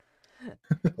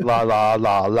La la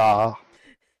la la.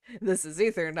 This is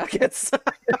Ether Nuggets. Waiting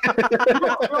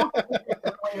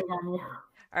on you.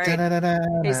 All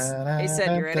right. Hey,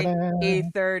 Sen, you ready?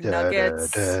 Ether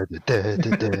Nuggets.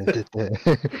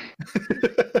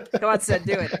 Come on, Sen,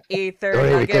 do it. Ether Don't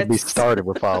even get me Nuggets. started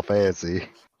with Final Fantasy.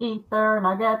 Ether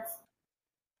Nuggets.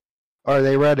 Are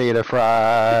they ready to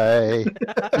fry?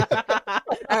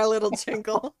 Our little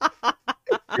jingle.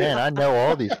 Man, I know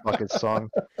all these fucking songs.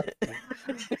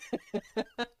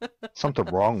 Something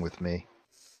wrong with me.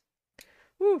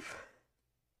 Oof.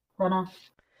 Da-da,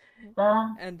 da-da,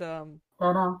 And da-da,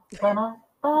 da-da, da-da.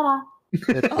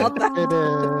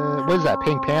 What is that?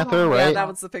 Pink Panther, right? yeah, that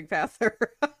was the Pink Panther.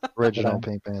 Original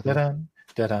Pink Panther. Dun,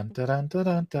 dun, dun,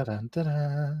 dun, dun,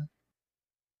 dun.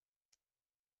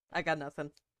 I got nothing.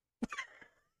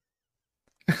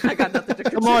 I got nothing to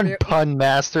Come on, contribute. Pun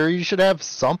Master. You should have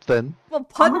something. Well,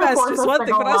 I'm gonna force Punmaster's us one to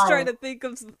thing, go but I was live. trying to think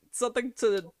of something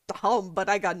to hum, but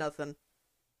I got nothing.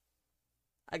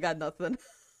 I got nothing.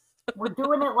 We're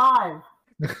doing it live.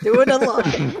 Doing it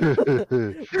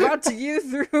live. Brought to you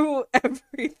through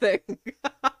everything.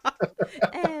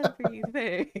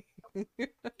 Everything.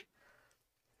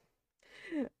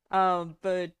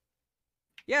 But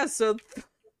yeah, so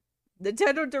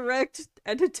Nintendo Direct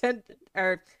and Nintendo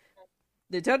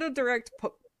Direct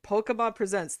Pokemon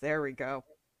Presents. There we go.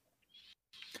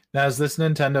 Now, is this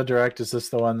Nintendo Direct? Is this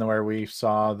the one where we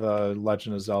saw the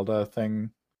Legend of Zelda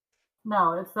thing?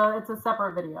 No, it's a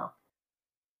separate video.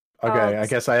 Okay, I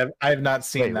guess I have not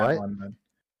seen Wait, that what? one then.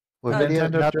 What Uh, video?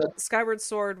 Nintendo Not Direct- Skyward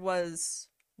Sword was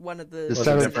one of the the Was it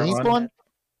a different 17th one? one?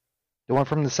 The one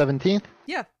from the 17th?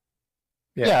 Yeah.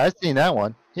 Yeah, I've seen that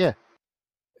one. Yeah.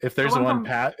 If there's The one one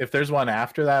from- if there's one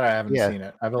after that, I haven't Yeah. seen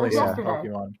it. I've only It was seen yesterday.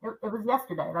 Pokemon. It was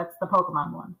yesterday. That's the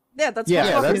Pokemon one. Yeah, that's Yeah,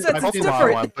 Pokemon that's Presents. the It's Pokemon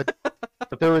different. one,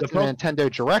 but there was the the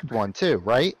Nintendo Direct one too,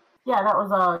 right? Yeah, that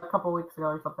was a couple weeks ago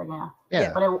or something. Yeah,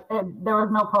 Yeah. but there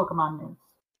was no Pokemon news.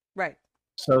 Right.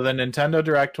 So the Nintendo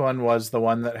Direct one was the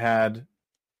one that had.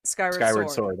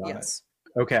 Skyward Sword on it. yes.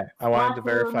 Okay, I wanted to Splatoon,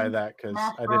 verify that because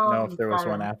Smash I didn't know Bros, if there was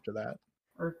one Skyrim. after that.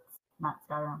 Or not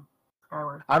Skyrim.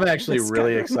 Skyward. I'm actually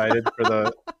really Skyrim. excited for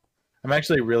the. I'm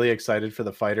actually really excited for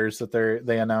the fighters that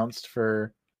they announced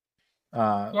for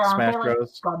Yeah, Smash aren't they like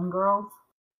Bros. Gun Girls?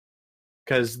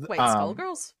 Because Wait,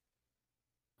 Skullgirls?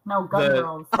 No, Gun The-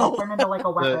 Girls. They Oh. turn into like a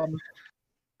weapon.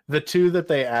 the two that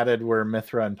they added were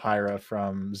Mithra and Pyra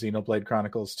from Xenoblade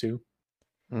Chronicles 2.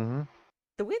 Mm-hmm.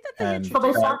 The way that they And- So they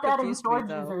introduced stopped adding confused me, sword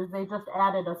though. users. They just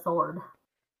added a sword.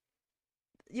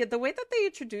 Yeah, the way that they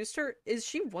introduced her, is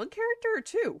she one character or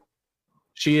two?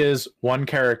 She is one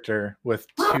character with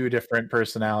two different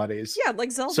personalities. Yeah,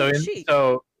 like Zelda So and in, Sheik.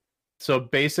 so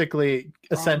basically,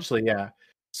 essentially, yeah.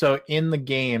 So in the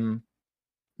game,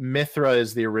 Mithra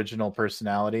is the original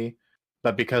personality,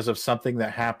 but because of something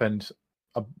that happened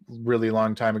a really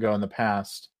long time ago in the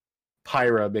past,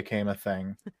 Pyra became a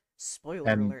thing Spoiler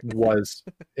and alert. was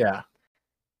yeah.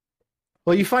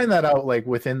 Well, you find that out like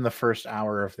within the first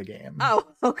hour of the game. Oh,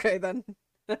 okay then.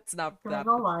 That's not Can we that.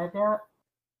 go live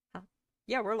yet?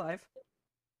 Yeah, we're live.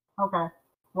 Okay.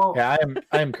 Well, Yeah,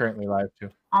 I am currently live too.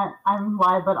 I'm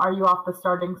live, but are you off the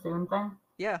starting soon thing?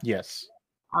 Yeah. Yes.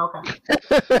 Okay.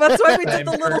 That's why we did I'm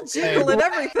the little jingle and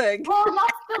everything. Well,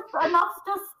 Enough's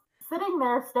just sitting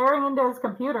there staring into his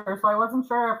computer, so I wasn't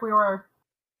sure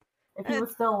if he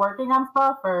was still working on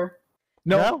stuff or.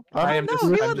 No, I am No, just,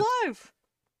 we I'm went just, live.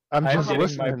 I'm I'm just getting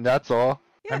listening, that's all.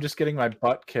 Yeah. I'm just getting my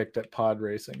butt kicked at pod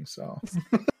racing. So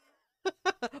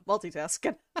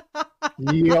Multitasking.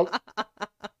 yep.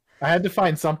 I had to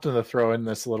find something to throw in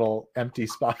this little empty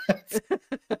spot.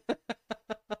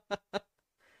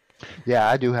 Yeah,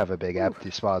 I do have a big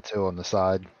empty spot too on the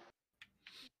side.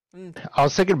 Mm. I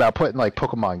was thinking about putting like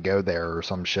Pokemon Go there or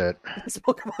some shit. It's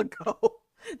Pokemon Go.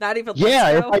 Not even Yeah,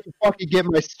 Let's if Go. I can fucking get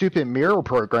my stupid mirror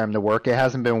program to work, it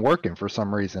hasn't been working for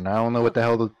some reason. I don't know what the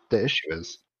hell the issue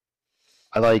is.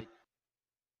 I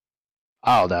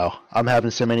don't know. I'm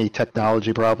having so many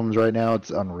technology problems right now. It's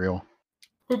unreal.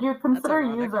 Did you consider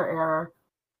ironic. user error?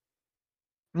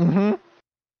 Mm-hmm.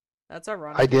 That's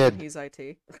ironic. I did. He's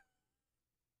IT.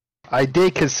 I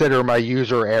did consider my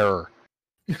user error.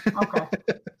 Okay.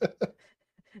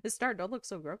 His star don't look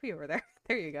so grumpy over there.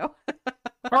 There you go.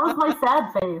 That was my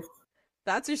sad face.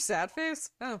 That's your sad face?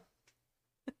 Oh,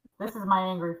 This is my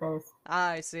angry face.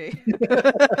 I see.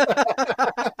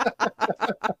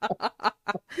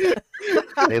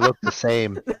 They look the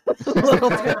same. A little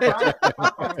bit.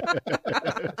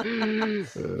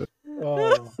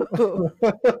 Oh.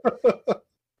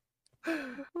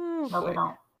 Oh, No, we boy.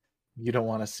 don't. You don't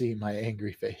want to see my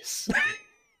angry face.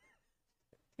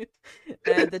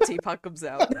 and the teapot comes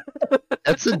out.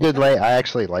 That's a good lay. I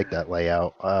actually like that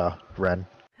layout, Ren.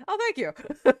 Oh, thank you.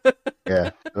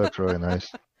 Yeah, that's really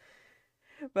nice.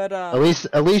 But At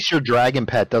least your dragon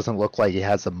pet doesn't look like he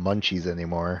has the munchies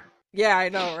anymore. yeah, I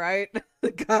know, right?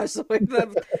 Gosh, the way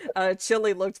that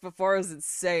Chili looked before was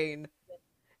insane.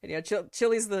 And yeah,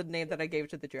 Chili's the name that I gave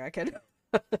to the dragon.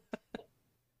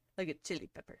 Like a chili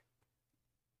pepper.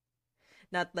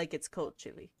 Not like it's cold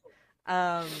chili.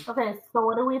 Okay, so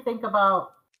what do we think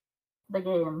about the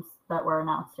games that were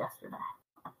announced yesterday?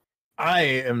 I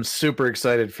am super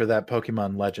excited for that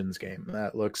Pokemon Legends game.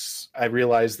 That looks. I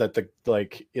realize that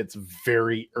it's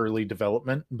very early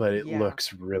development, but it Yeah.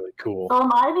 looks really cool. So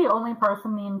am I the only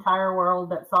person in the entire world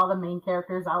that saw the main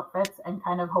characters' outfits and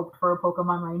kind of hoped for a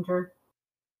Pokemon Ranger?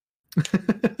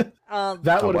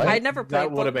 That would. I never played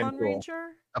that would have been Pokemon cool. Ranger.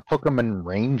 A Pokemon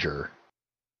Ranger.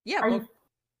 Yeah.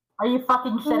 Are you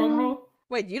fucking shitting me?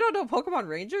 Wait, you don't know Pokemon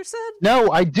Ranger said?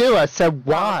 No, I do. I said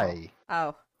why.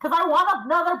 Oh. Because I want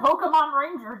another Pokemon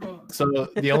Ranger game. So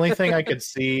the only thing I could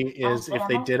see is if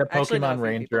they did a Actually, no, a Pokemon few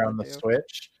Ranger people on the do.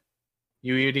 Switch,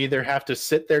 you'd either have to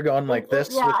sit there going like this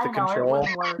Yeah, with I the know, control,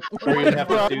 it wouldn't work. or you'd have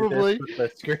to do Probably. this with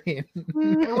the screen.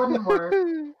 It wouldn't work,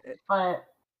 but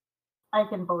I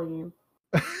can believe.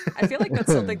 I feel like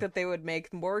that's something that they would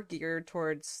make more geared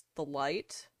towards the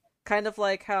light. Kind of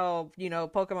like how,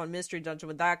 Pokemon Mystery Dungeon,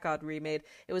 when that got remade,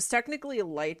 it was technically a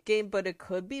light game, but it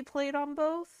could be played on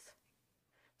both.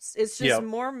 It's just Yep.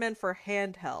 more meant for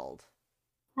handheld,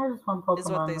 I just want Pokemon is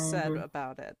what they Ranger. said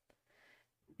about it.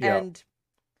 Yeah. And,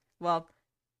 well,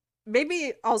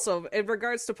 maybe also, in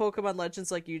regards to Pokemon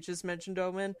Legends, like you just mentioned,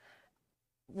 Omen,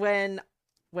 when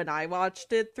I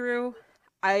watched it through,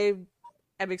 I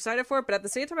am excited for it, but at the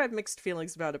same time, I have mixed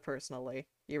feelings about it personally.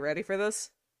 You ready for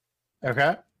this?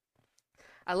 Okay.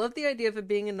 I love the idea of it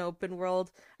being an open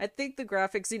world. I think the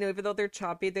graphics, even though they're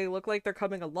choppy, they look like they're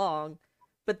coming along.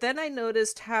 But then I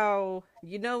noticed how,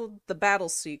 the battle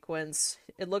sequence,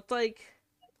 it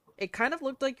kind of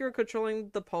looked like you were controlling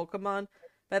the Pokemon,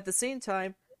 but at the same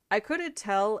time, I couldn't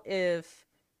tell if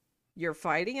you're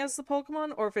fighting as the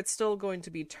Pokemon or if it's still going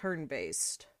to be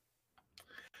turn-based.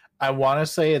 I want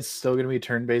to say it's still going to be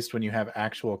turn-based when you have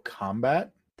actual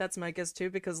combat. That's my guess too,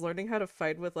 because learning how to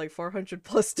fight with like 400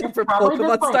 plus different probably Pokemon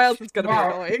just, like, styles is going to yeah,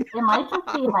 be annoying. It might just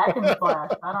be hack and slash.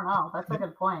 I don't know. That's a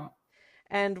good point.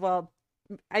 And, well,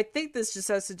 I think this just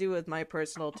has to do with my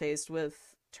personal taste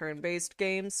with turn-based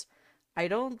games. I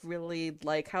don't really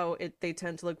like how they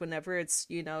tend to look whenever it's,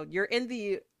 you're in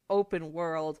the open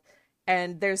world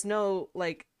and there's no,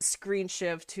 screen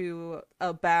shift to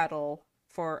a battle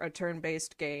for a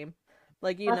turn-based game.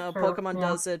 Like, That's true, Pokemon yeah.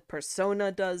 does it,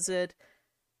 Persona does it.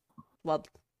 Well,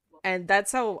 and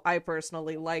that's how I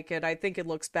personally like it. I think it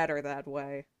looks better that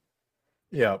way.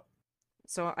 Yeah.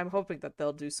 So I'm hoping that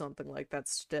they'll do something like that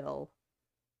still.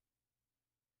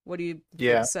 What do you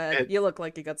Yeah, say? You look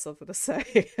like you got something to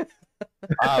say.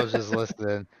 I was just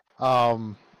listening.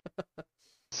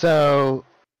 So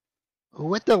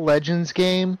with the Legends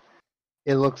game,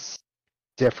 it looks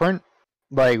different,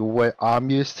 like what I'm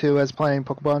used to as playing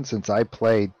Pokemon. Since I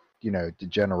played, the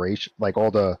generation, like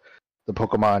all the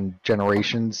Pokemon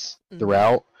generations Mhm.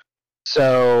 throughout.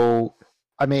 So,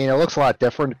 I mean, it looks a lot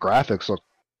different. Graphics look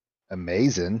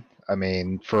amazing. I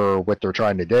mean, for what they're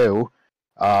trying to do.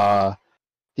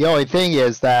 The only thing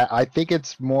is that I think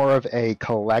it's more of a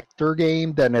collector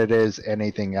game than it is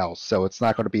anything else. So it's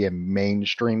not going to be a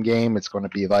mainstream game. It's going to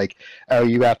be like, oh,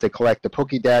 you have to collect the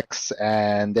Pokédex,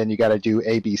 and then you got to do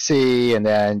ABC, and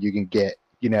then you can get,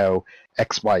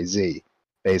 XYZ, So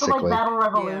basically. like Battle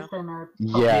Revolution or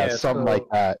Yeah, Yeah, something so- like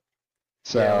that.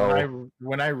 So Yeah,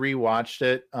 when I rewatched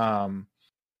it,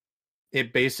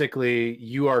 it basically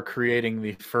you are creating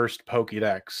the first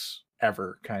Pokédex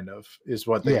ever, kind of, is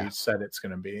what they Yeah. said it's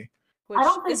going to be. Which I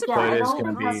don't think is a yeah, But I it is don't gonna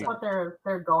think be- that's what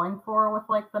they're going for with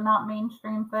like the not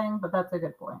mainstream thing, but that's a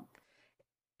good point.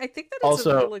 I think that it's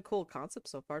Also- a really cool concept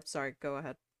so far. Sorry, go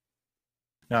ahead.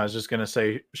 No, I was just going to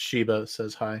say Shiba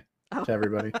says hi Oh. to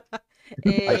everybody.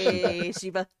 Hey,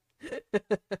 Shiba.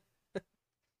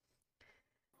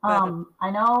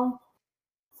 I know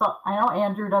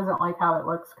Andrew doesn't like how it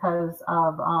looks because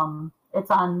of it's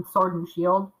on Sword and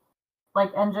Shield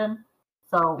like engine.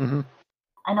 So Mhm.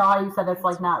 I know how you said it's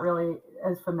like not really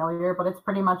as familiar, but it's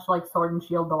pretty much like Sword and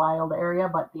Shield the wild area,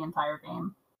 but the entire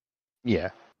game. yeah.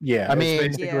 Yeah, I it's mean-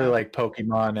 basically Yeah. like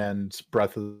Pokemon and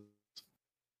Breath of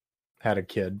had a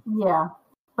kid. Yeah.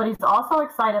 But he's also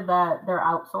excited that they're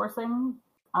outsourcing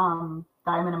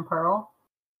Diamond and Pearl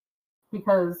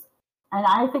because and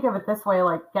I think of it this way,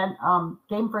 like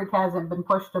Game Freak hasn't been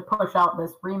pushed to push out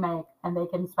this remake and they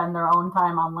can spend their own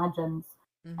time on Legends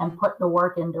and put the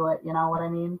work into it. You know what I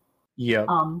mean? Yeah.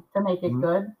 To make it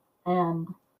good. And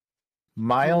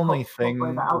my only thing, the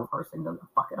outsourcing doesn't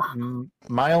fuck it up.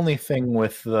 My only thing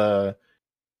with the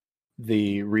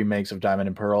remakes of Diamond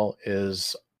and Pearl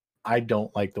is I don't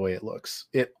like the way it looks.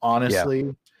 It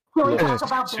honestly it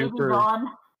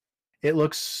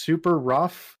looks super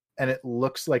rough, and it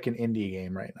looks like an indie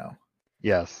game right now.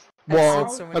 Yes.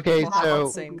 Well, okay, so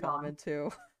same comment too.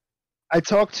 I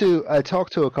talked to a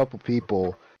couple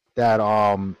people that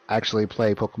actually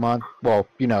play Pokemon. Well,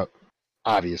 you know,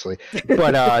 obviously,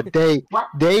 but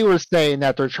they were saying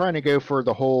that they're trying to go for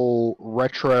the whole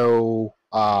retro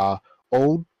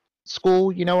old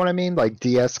school. You know what I mean? Like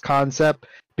DS concept.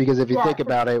 Because if you think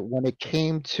about it, when it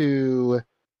came to,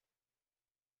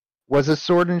 was it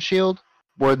Sword and Shield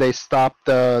where they stopped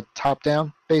the top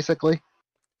down basically?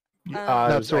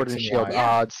 Not Sword and Shield.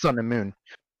 Sun and Moon.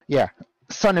 Yeah.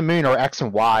 Sun and Moon or X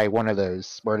and Y, one of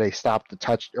those where they stopped the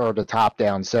touch or the top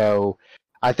down. So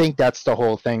I think that's the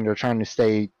whole thing. They're trying to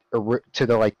stay to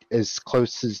the like as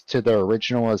close as to the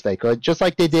original as they could, just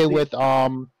like they did with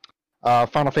Final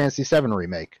Fantasy VII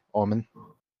remake. Omen.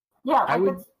 Yeah,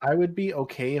 I would be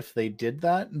okay if they did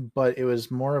that, but it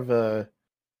was more of a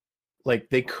like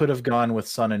they could have gone with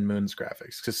Sun and Moon's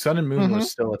graphics because Sun and Moon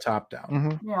was still a top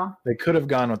down. Yeah, they could have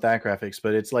gone with that graphics,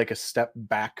 but it's like a step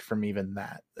back from even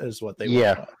that is what they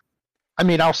went with. I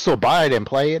mean, I'll still buy it and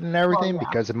play it and everything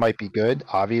because it might be good,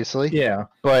 obviously. Yeah,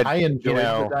 but I enjoyed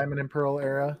the Diamond and Pearl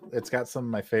era. It's got some of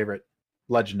my favorite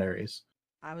legendaries.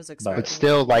 I was expecting, but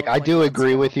still, like I do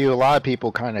agree with you. A lot of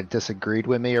people kind of disagreed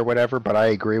with me or whatever, but I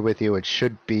agree with you. It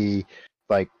should be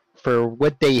like for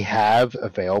what they have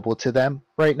available to them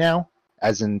right now,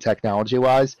 as in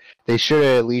technology-wise, they should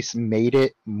have at least made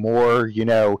it more. You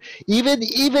know,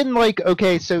 even like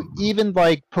okay, so even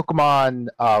like Pokemon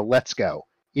Let's Go,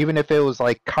 even if it was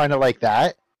like kind of like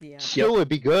that, still would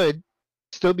be good,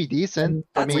 still be decent.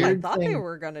 That's what I thought they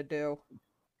were gonna do.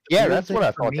 Yeah, that's what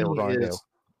I thought they were gonna do.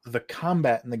 The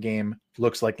combat in the game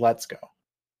looks like Let's Go.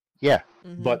 Yeah.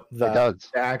 But the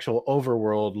actual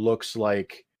overworld looks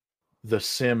like The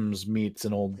Sims meets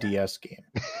an old DS game.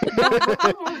 So,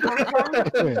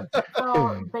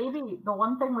 the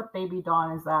one thing with Baby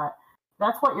Dawn is that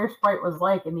that's what your sprite was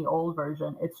like in the old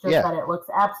version. It's just that it looks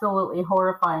absolutely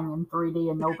horrifying in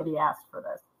 3D and nobody asked for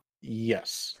this.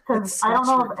 Yes. Because I don't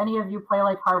know if any of you play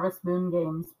like Harvest Moon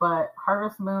games, but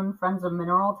Harvest Moon Friends of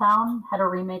Mineral Town had a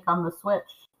remake on the Switch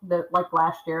that like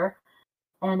last year,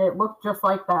 and it looked just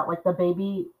like that. Like the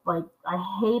baby, like I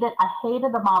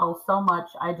hated the model so much.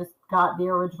 I just got the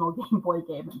original Game Boy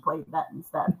game and played that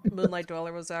instead. Moonlight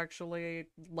Dweller was actually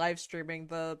live streaming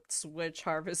the Switch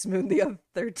Harvest Moon the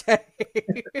other day.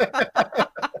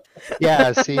 Yeah,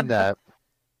 I've seen that.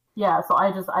 Yeah, so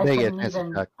I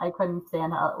couldn't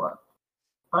stand how it looked.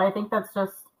 But I think it's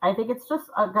just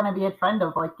going to be a trend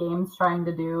of like games trying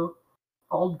to do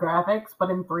old graphics but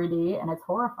in 3D, and it's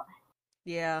horrifying.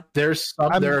 Yeah. There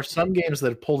are some games that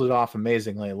have pulled it off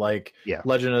amazingly, like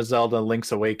Legend of Zelda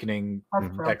Link's Awakening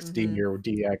XD or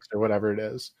DX or whatever it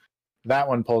is. That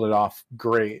one pulled it off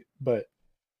great, but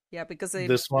because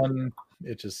this one,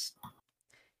 it just...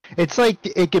 It's like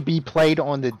it could be played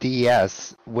on the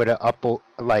DS with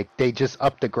like they just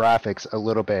up the graphics a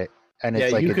little bit, and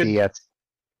it's like a DS.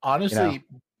 Honestly,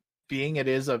 being it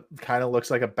is a kind of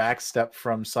looks like a back step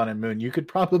from Sun and Moon, you could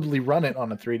probably run it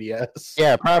on a 3DS.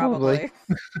 Yeah, probably.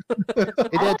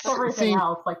 Everything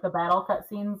else, like the battle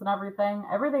cutscenes and everything.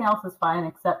 Everything else is fine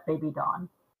except Baby Dawn.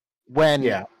 When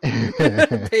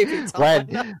Baby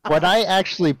Dawn. when I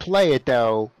actually play it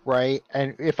though, right,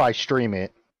 and if I stream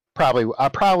it. I'll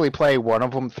probably play one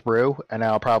of them through, and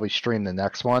I'll probably stream the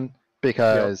next one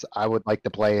because I would like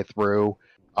to play it through.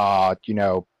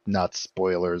 Not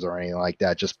spoilers or anything like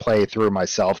that. Just play it through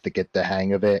myself to get the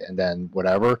hang of it, and then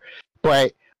whatever.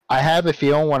 But I have a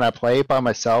feeling when I play it by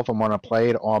myself, I'm gonna play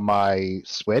it on my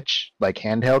Switch, like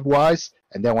handheld wise,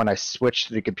 and then when I switch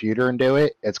to the computer and do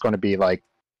it, it's gonna be like.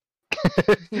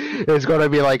 It's gonna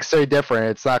be like so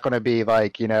different. It's not gonna be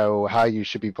like how you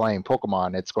should be playing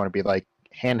Pokemon. It's gonna be like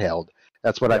handheld.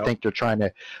 That's what I think they're trying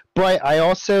to. But I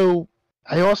also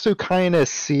kind of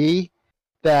see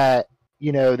that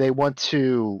they want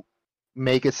to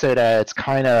make it so that it's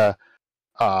kind of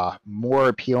more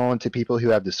appealing to people who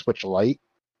have the Switch Lite,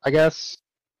 I guess.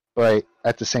 But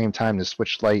at the same time, the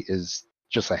Switch Lite is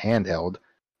just a handheld,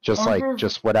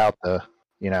 just without the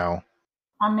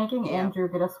I'm making Andrew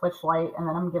get a Switch Lite, and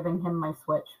then I'm giving him my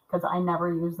Switch because I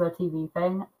never use the TV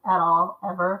thing at all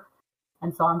ever.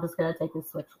 And so I'm just going to take his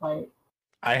Switch Lite.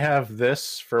 I have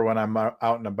this for when I'm out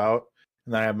and about,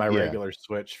 and then I have my regular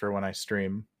Switch for when I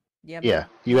stream. Yeah,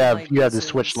 you have the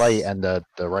Switch Lite and the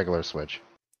regular Switch.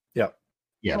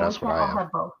 Yeah, we that's can't what all I am.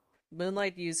 have both.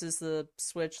 Moonlight uses the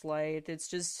Switch Lite. It's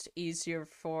just easier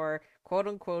for quote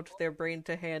unquote their brain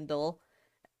to handle.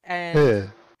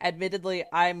 And admittedly,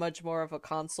 I'm much more of a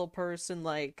console person.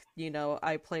 Like,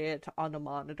 I play it on a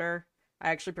monitor. I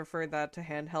actually prefer that to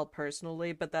handheld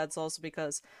personally, but that's also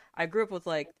because I grew up with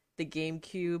like the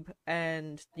GameCube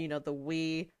and, the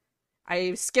Wii.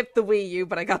 I skipped the Wii U,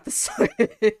 but I got the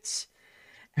Switch.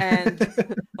 And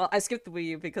well, I skipped the Wii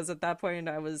U because at that point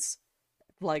I was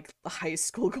like high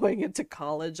school going into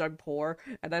college. I'm poor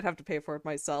and I'd have to pay for it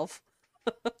myself.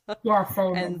 Yeah,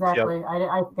 same, And- exactly.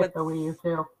 I But- skipped the Wii U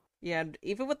too. Yeah, and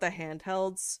even with the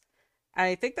handhelds,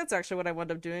 I think that's actually what I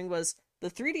wound up doing was the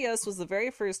 3DS was the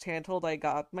very first handheld I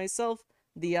got myself.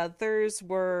 The others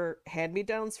were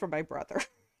hand-me-downs from my brother,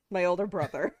 my older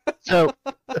brother. So,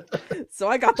 So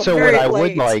I got them so very what I late.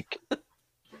 would like,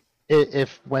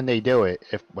 if when they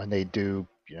do,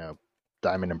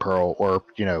 Diamond and Pearl, or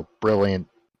Brilliant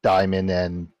Diamond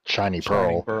and Shiny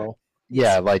Shining Pearl. Pearl.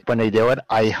 Yeah, like when they do it,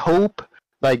 I hope,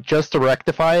 like, just to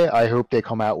rectify it, I hope they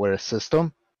come out with a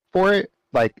system for it,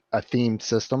 like a themed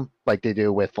system, like they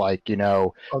do with, like,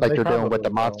 Oh, like they they're doing with probably the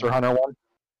Monster will. Hunter one.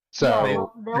 So, Yeah, They-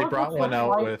 well, there they was brought a one Switch out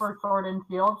Lite with- for Sword and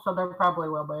Shield, so there probably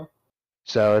will be.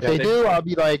 so if Yeah, they they- do, I'll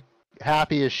be like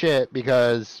happy as shit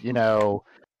because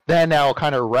then that'll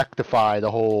kind of rectify the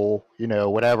whole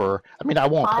whatever. I mean, I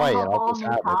won't play Buying it. a I'll whole just new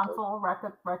have it. but- console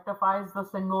rectifies the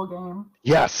single game.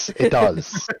 Yes, it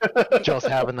does. Just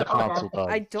having the console does.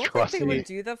 I don't Trust think they me. would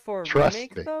do that for a Trust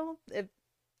remake me. though.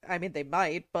 I mean, they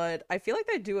might, but I feel like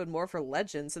they'd do it more for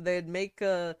Legends. So they'd make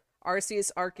a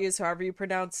Arceus, however you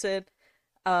pronounce it,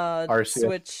 Arceus.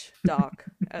 Switch dock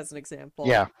as an example.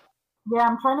 Yeah, Yeah,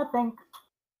 I'm trying to think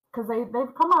because they've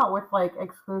come out with like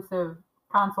exclusive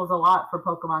consoles a lot for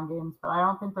Pokemon games, but I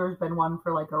don't think there's been one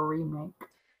for like a remake.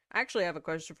 I actually have a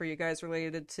question for you guys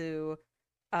related to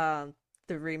the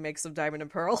remakes of Diamond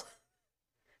and Pearl.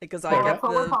 Because I Well, get that's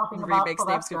what we're the talking about, remakes so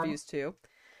names that's good. confused too.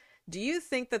 Do you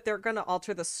think that they're going to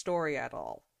alter the story at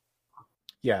all?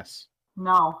 Yes.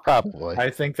 No. probably.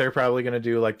 I think they're probably going to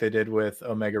do like they did with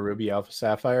Omega Ruby Alpha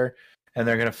Sapphire, and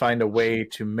they're going to find a way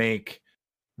to make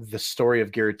the story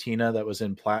of Giratina that was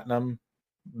in Platinum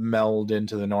meld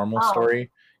into the normal Oh, story,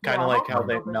 kind yeah, of like how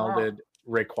hopefully they they'll do that. melded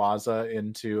Rayquaza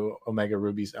into Omega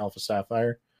Ruby's Alpha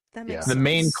Sapphire. That Yeah. makes The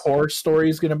main sense. core story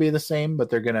is going to be the same, but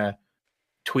they're going to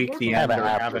tweak the Have end an or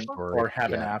after have an, story, or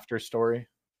have an yeah. after story.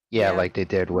 Yeah, Yeah. like they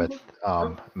did with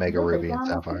Mega Did they Ruby take and down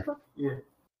the Sapphire. pizza?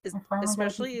 Es- I finally got a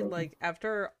Especially piece of like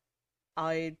after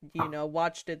I,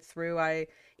 watched it through, I It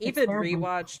even scared me.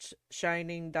 rewatched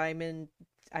Shining Diamond.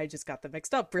 I just got them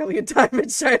mixed up. Brilliant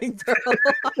Diamond, Shining Pearl.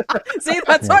 See,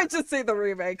 that's why I just say the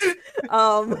remakes.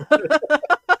 I don't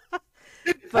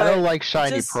But like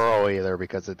Shiny just- Pearl either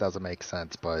because it doesn't make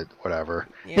sense, but whatever.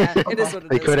 yeah, it is what it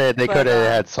They is. could have But,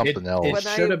 had It, something else. When I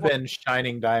should have wa- been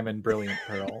Shining Diamond, Brilliant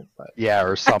Pearl. But Yeah,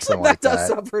 or something Actually, like that does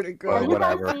that. sound pretty Have good. you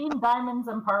whatever. guys seen Diamonds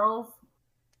and Pearls?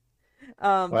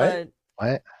 What?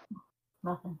 But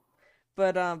Nothing.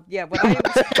 yeah,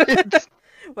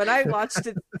 when I watched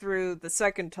it through the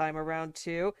second time around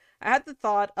too, I had the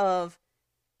thought of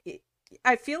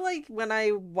I feel like when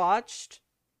I watched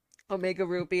Omega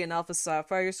Ruby and Alpha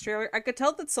Sapphire's trailer, I could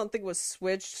tell that something was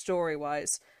switched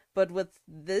story-wise, but with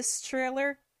this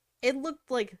trailer, it looked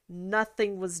like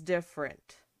nothing was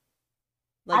different.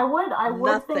 I would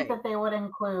nothing. think that they would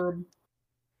include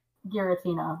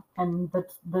Giratina and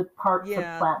the parts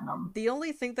Yeah. of Platinum. The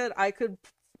only thing that I could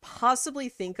possibly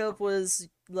think of was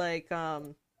like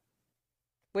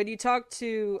when you talk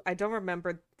to I don't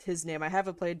remember his name. I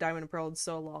haven't played Diamond and Pearl in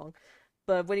so long.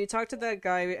 But when you talk to that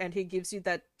guy and he gives you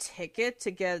that ticket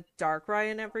to get Darkrai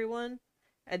and everyone,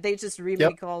 and they just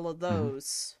remake all of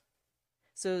those.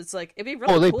 So it's like it'd be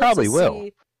really Oh, they cool probably to will.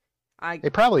 see.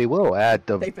 They probably will add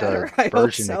the They better, I hope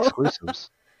version so. exclusives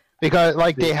because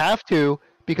like they have to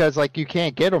because like you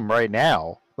can't get them right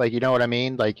now. Like you know what I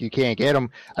mean? Like you can't get them.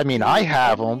 I mean, I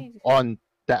have them only- on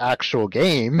the actual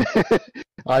game.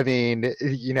 I mean,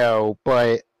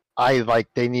 but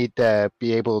they need to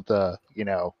be able to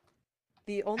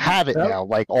The only have it That- now.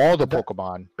 Like all the that-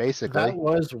 Pokemon, basically. that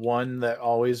was one that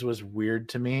always was weird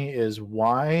to me. Is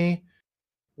why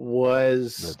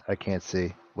was I can't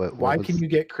see. why can you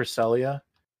get Cresselia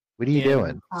What are you in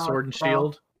doing? Sword and so-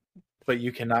 Shield, but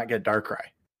you cannot get Darkrai?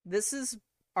 This is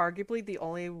arguably the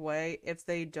only way, if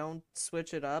they don't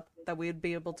switch it up, that we'd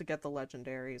be able to get the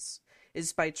legendaries,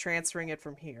 is by transferring it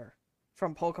from here,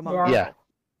 from Pokemon Yeah. Go. Yeah.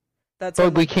 That's But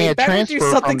when, we they can't better transfer do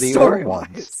from something the old story-wise.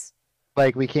 ones.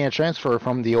 Like we can't transfer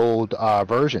from the old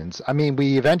versions. I mean,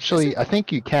 we eventually. I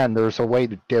think you can. There's a way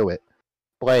to do it,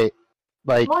 but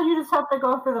Like, Well, you just have to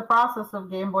go through the process of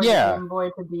Game Boy Yeah. to Game Boy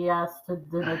to DS to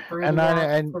the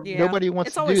 3DS. and to... Yeah, nobody wants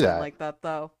it's to always do been that. like that,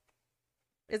 though.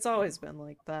 It's always been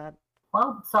like that.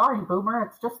 Well, sorry, Boomer.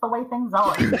 It's just the way things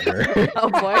are. Oh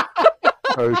boy.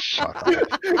 Oh, shut up.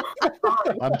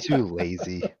 Sorry. I'm too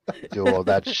lazy to do all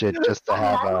that shit just to I mean,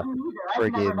 have I a wouldn't either.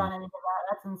 I've never friggin- done any of that.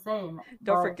 That's insane.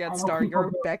 Don't But I forget, know Star, people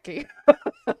you're do. Becky.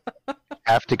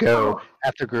 have to go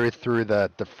Oh. through the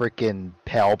freaking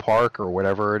Pal Park or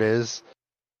whatever it is.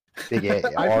 To get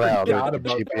I all that forgot other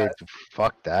about cheap that.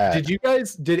 fuck that.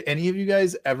 Did any of you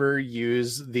guys ever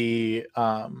use the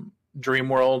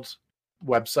Dreamworld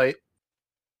website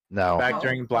No. back No.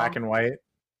 during Black and White?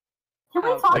 Can we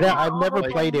Oh, talk I about I've all never the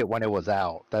played things- it when it was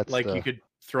out. That's Like the... you could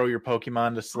throw your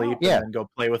Pokemon to sleep Yeah. and then go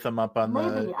play with them up on Maybe.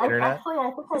 the I internet.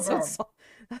 think I So- did. so-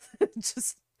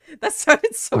 just that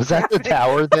sounded so. was that the graphic.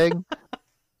 tower thing?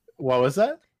 What was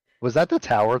that? Was that the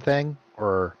tower thing?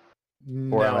 Or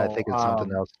am I No, thinking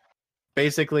something else?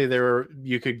 Basically,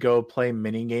 you could go play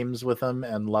mini games with them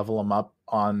and level them up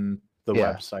on the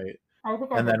Yeah. website. I think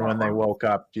I And did then that when they once. woke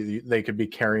up, they could be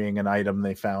carrying an item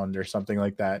they found or something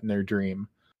like that in their dream.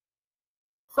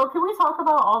 So can we talk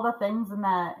about all the things in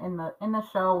the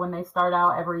show when they start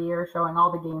out every year showing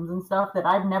all the games and stuff that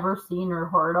I've never seen or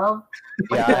heard of?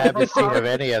 Yeah, I the haven't seen card- of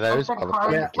any of those Like the motherfucking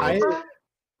card Yeah, I- games. paper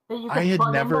that you I could had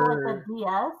plug into never- like the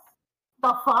DS.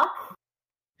 The fuck?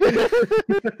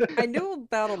 I knew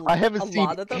about I haven't a seen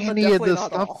lot of them, but any of definitely the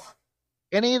not stuff. all.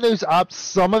 Any of those ops,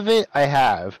 some of it I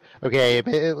have. Okay,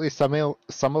 at least some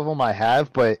of them I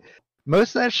have, but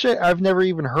most of that shit I've never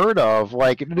even heard of.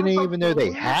 Like, I didn't Like even know they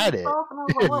games and had it. stuff, and I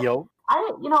was like, what? Yup.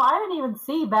 I didn't even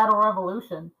see Battle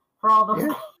Revolution for all those.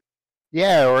 Yeah.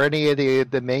 Yeah, or any of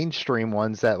the mainstream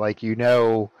ones that that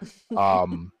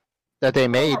they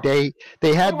made. They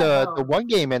had Yeah, the one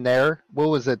game in there. What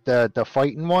was it? The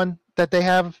fighting one that they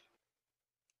have?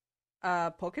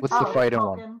 Pokken. What's the fighting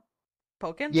one?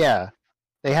 Pokken. Pokken. Yeah,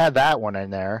 they had that one in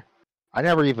there. I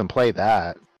never even played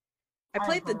that. I I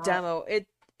played the remember that. demo. It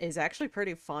is actually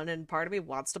pretty fun, and part of me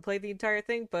wants to play the entire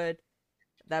thing, but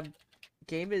that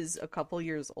game is a couple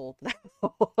years old now.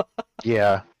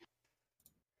 Yeah.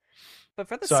 But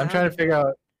for the So I'm trying to sound- figure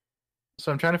out.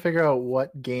 So I'm trying to figure out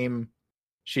what game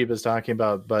Sheba's talking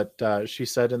about, but she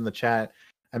said in the chat,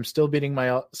 "I'm still beating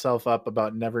myself up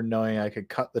about never knowing I could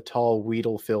cut the tall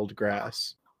weedle-filled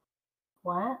grass."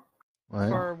 What? What?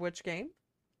 For which game?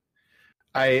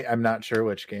 I'm not sure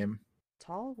which game.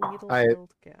 Tall weedle I-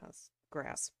 filled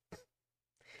grass.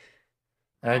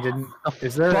 I didn't.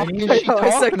 Is there Fuck any? is she I know, I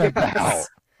said talking grass.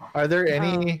 about? Are there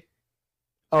any?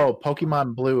 Oh,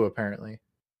 Pokemon Blue apparently.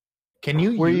 Can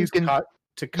you Where you use can- cut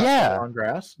to cut Yeah. long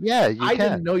grass? Yeah, you I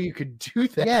can. didn't know you could do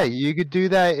that. Yeah, you could do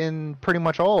that in pretty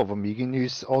much all of them. You can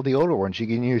use all the older ones. You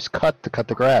can use cut to cut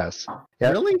the grass.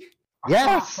 Yeah. Really?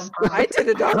 Yes. I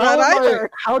didn't know How, that am I- either.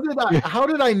 how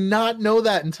did I not know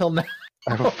that until now?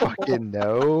 I don't fucking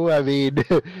know. I mean,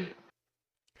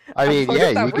 I yeah, wonder if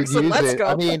you that could works in use Let's it. Go.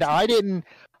 I mean,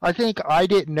 I think I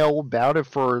didn't know about it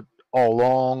for a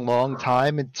long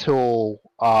time until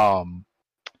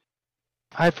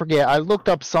I forget. I looked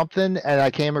up something and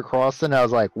I came across it and I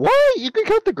was like, "What? You can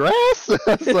cut the grass?"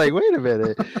 I was like, "Wait a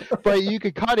minute!" But you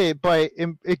could cut it, but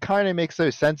it kind of makes no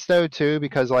sense though too,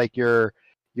 because like you're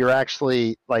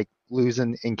actually like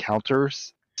losing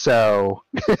encounters. So,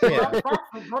 Yeah. That's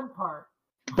the good part.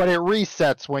 but it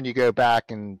resets when you go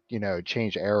back and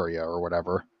change area or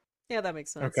whatever. Yeah, that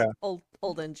makes sense. Okay.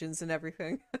 Old engines and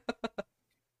everything.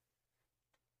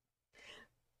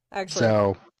 Actually,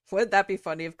 So wouldn't that be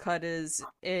funny if cut is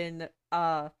in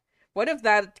what if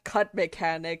that cut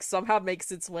mechanic somehow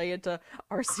makes its way into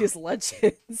Arceus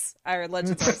Legends? Or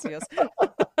Legends Arceus.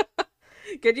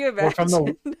 Can you Well,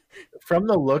 imagine? from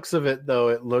the looks of it, though,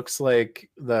 it looks like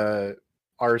the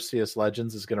Arceus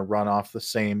Legends is going to run off the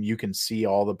same. You can see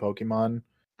all the Pokemon,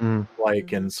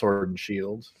 like in Sword and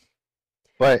Shield.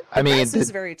 but I mean, Grass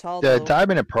is very tall the though.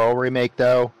 Diamond and Pearl remake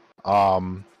though,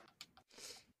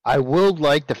 I will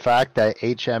like the fact that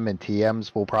HM and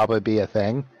TMs will probably be a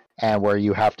thing, and where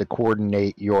you have to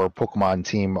coordinate your Pokemon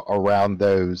team around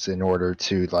those in order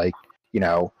to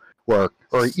work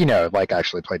or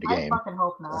actually play the I game. fucking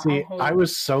hope not. See, I, I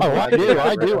was so. Oh, I glad you do, got I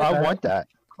rid do, of I that. want that.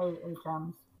 hate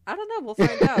HMs. I don't know. We'll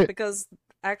find out because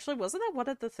actually, wasn't that one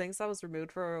of the things that was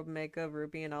removed for Omega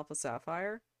Ruby and Alpha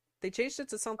Sapphire? They changed it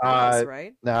to something else,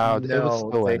 right? No, it was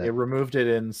still they in it. removed it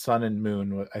in Sun and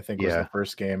Moon. I think was Yeah. the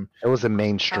first game. It was a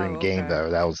mainstream Oh, game okay. though.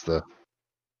 That was the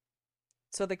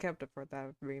So they kept it for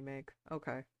that remake.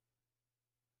 Okay.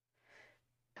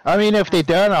 I mean, if they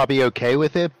don't, I'll be okay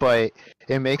with it, but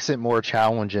it makes it more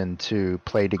challenging to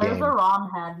play the There's game. a ROM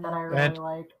hack that I really And-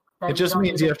 like. It just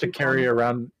means you have to carry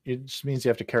around. It just means you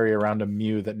have to carry around a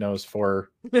Mew that knows 4.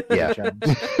 Yeah.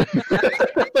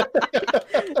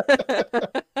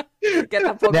 Get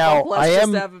that Pokemon Now, Plus I just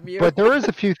am- to have a Mew. But there is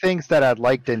a few things that I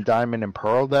liked in Diamond and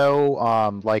Pearl, though.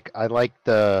 Like I like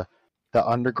the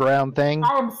underground thing.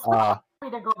 I am so Uh,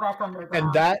 happy to go back underground.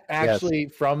 And that actually,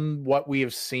 from what we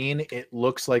have seen, it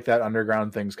looks like that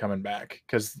underground thing's coming back.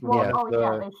 Because well,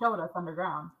 yeah. they showed us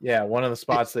underground. one of the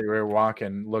spots that we were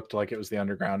walking looked like it was the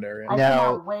underground area. I Now-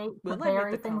 cannot wait to Moonlight made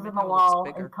bury the things in comment the how it looks wall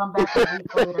bigger. and come back a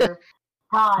week later.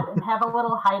 God, and have a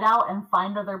little hideout and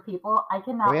find other people. I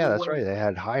cannot. Oh yeah, that's wait. right. They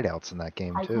had hideouts in that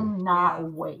game I too. cannot Yeah.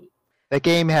 wait. That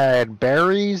game had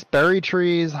berries, berry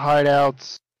trees,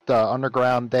 hideouts, the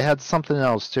underground. They had something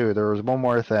else too. There was one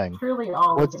more thing. Truly,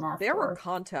 all What's- we can ask There were for.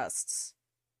 contests.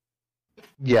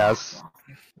 Yes,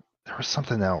 there was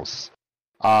something else.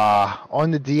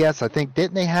 On the DS, I think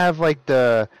didn't they have like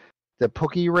the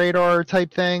Pookie radar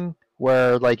type thing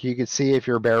where like you could see if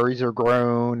your berries are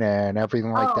grown and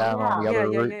everything like Oh, that on the yeah.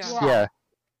 other Yeah, yeah, routes. yeah. Yeah.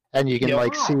 And you can Yep.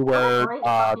 like Yeah, see what a where great the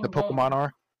fucking Pokemon game.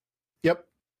 are. Yep.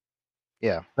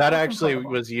 Yeah. That That's actually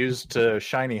incredible. was used to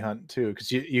shiny hunt too,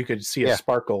 because you could see a Yeah.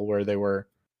 sparkle where they were.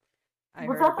 I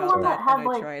Was heard that the about one that that had and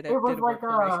I like tried it it. was Didn't like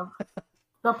work for me.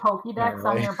 the Pokédex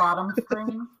on really. your bottom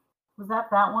screen? Was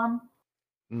that one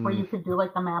where Mm. you could do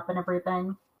like the map and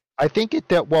everything? I think it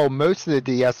did. Well, most of the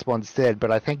DS ones did, but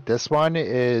I think this one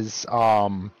is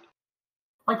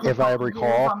Like your If I Pokégears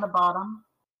recall. on the bottom,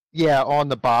 yeah, on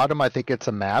the bottom. I think it's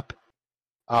a map.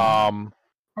 and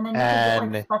then you could get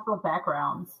and- like special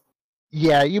backgrounds.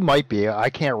 Yeah, you might be. I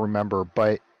can't remember,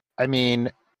 but I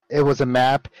mean, it was a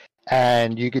map,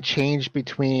 and you could change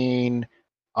between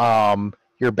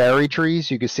your berry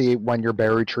trees. You could see when your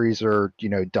berry trees are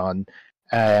done,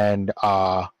 and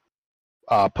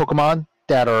Pokemon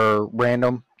that are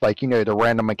random, like the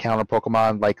random encounter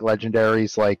Pokemon, like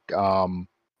legendaries, like And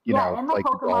the like the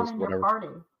Pokemon dolls, in whatever. your party,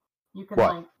 you can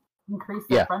What? like increase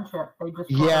their Yeah. friendship. They just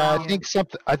Yeah, around. I think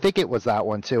something. I think it was that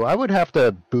one too. I would have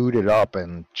to boot it up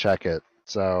and check it.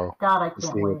 So God, I can't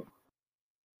see. wait.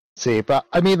 see, but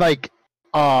I mean, like,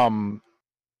 Diamond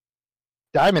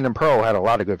and Pearl had a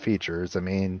lot of good features. I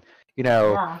mean,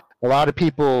 Yeah, a lot of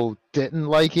people didn't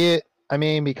like it. I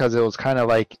mean, because it was kind of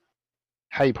like,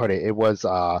 how you put it? It was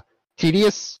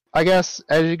tedious, I guess,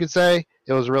 as you could say.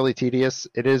 It was really tedious.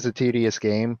 It is a tedious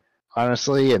game,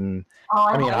 honestly. And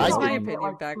I mean, hope That I was they my don't didn't- get, opinion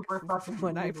like, back super fucking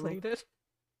when I easy. played it.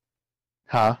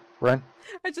 Ren?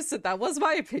 I just said that was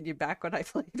my opinion back when I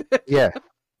played it. Yeah,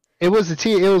 it was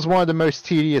it was one of the most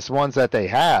tedious ones that they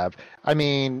have. I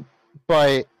mean,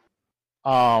 but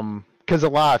because a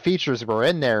lot of features were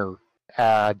in there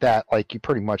that like you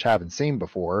pretty much haven't seen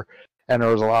before, and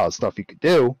there was a lot of stuff you could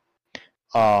do.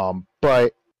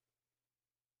 But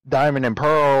Diamond and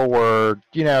Pearl were,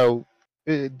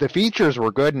 the features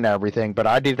were good and everything, but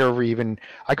I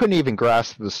couldn't even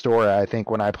grasp the story. I think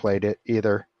when I played it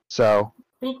either. So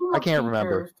Speaking I of can't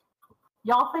remember. features,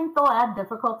 y'all think they'll add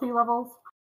difficulty levels?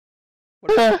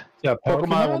 Yeah,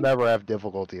 Pokemon will never have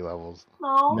difficulty levels.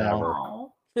 No.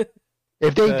 No.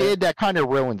 If they The- did, that kind of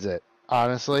ruins it,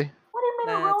 honestly. What do you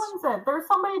mean it That's- ruins it? There's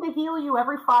somebody to heal you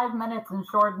every 5 minutes in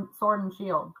Sword and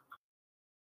Shield.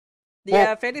 Yeah,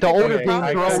 Well, if anything, the they older would probably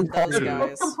games are miss always those harder.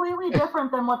 guys. It's completely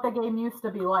different than what the game used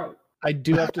to be like. I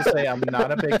do have to say I'm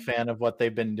not a big fan of what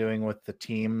they've been doing with the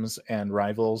teams and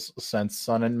rivals since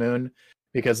Sun and Moon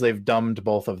because they've dumbed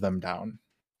both of them down.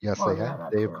 Yes, Oh, they yeah, have.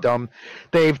 that's They've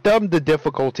true. dumbed the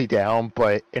difficulty down,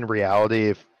 but in reality,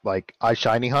 if like I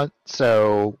shiny hunt,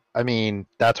 so I mean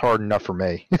that's hard enough for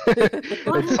me. Well, you It's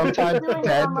should be sometimes doing it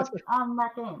dead. on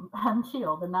that game, on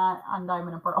Shield, and not on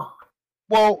Diamond and Pearl.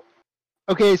 Well,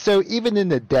 okay, so even in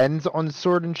the dens on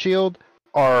Sword and Shield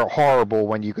are horrible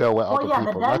when you go with Well, other yeah,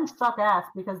 people. the dens suck ass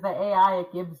because the AI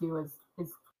it gives you is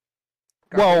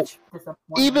Well, Garbage. disappointing.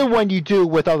 even when you do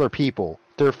with other people,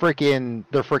 they're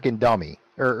freaking dummy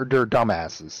or they're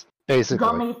dumbasses, basically.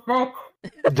 gummy thick.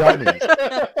 Dummies,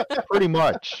 pretty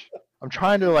much. I'm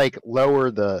trying to like lower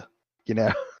the,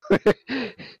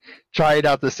 try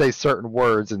not to say certain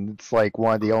words, and it's like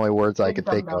one of the only words I Big can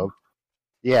think dum-dum. of.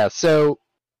 Yeah, so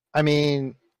I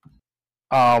mean,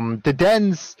 the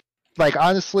dens, like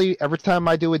honestly, every time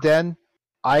I do a den,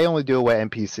 I only do it with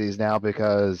NPCs now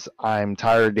because I'm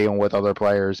tired of dealing with other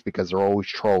players because they're always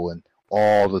trolling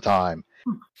all the time.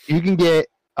 You can get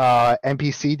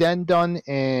NPC den done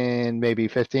in maybe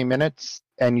 15 minutes,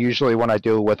 and usually when I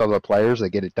do it with other players, I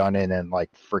get it done in like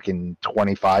freaking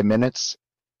 25 minutes.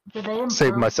 Do they improve,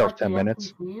 Save myself like, 10 the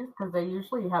minutes. Because they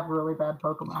usually have really bad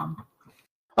Pokemon.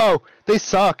 Oh, they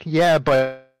suck, yeah,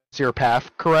 but if your path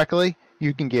correctly,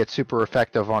 you can get super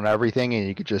effective on everything, and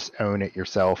you can just own it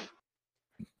yourself.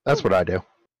 That's what I do.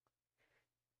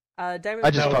 Diamond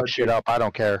I just No, fuck but shit the- up. I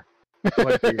don't care.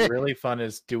 What'd be really fun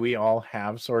is, do we all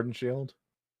have Sword and Shield?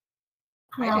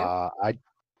 I Yeah. do. I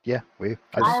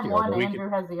I just have do. one, we Andrew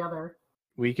has the other.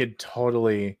 We could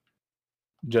totally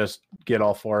just get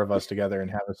all four of us together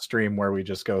and have a stream where we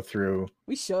just go through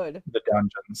We should. the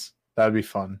dungeons. That would be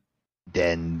fun.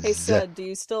 Dens. Hey, Sed, do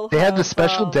you still They have the have,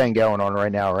 special den going on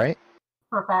right now, right?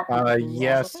 For Fat Pikachu,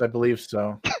 Yes, I believe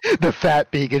so. The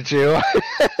fat Pikachu.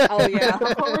 Oh, yeah.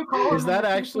 They'll totally call him Is that the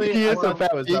actually? He I is a thought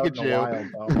that fat was out in the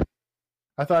Pikachu. wild, though.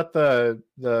 I thought the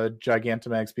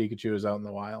Gigantamax Pikachu is out in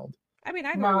the wild. I mean,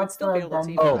 I No, would it's still be the able to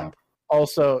team den. it Oh. up.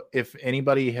 Also, if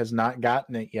anybody has not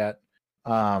gotten it yet,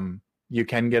 you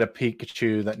can get a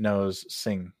Pikachu that knows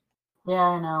Sing. Yeah,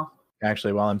 I know.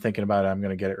 Actually, while I'm thinking about it, I'm going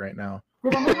to get it right now.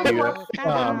 Did anybody You- watch, did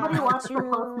anybody watch the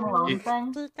Post Malone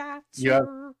thing? You have-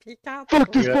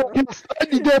 Fuck this Yeah. podcast. I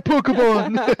need that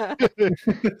Pokemon.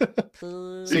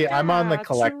 See, I'm on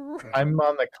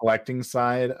the collecting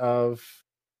side of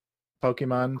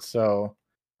Pokemon, so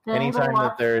Did anybody anytime that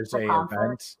watch there's the a concert?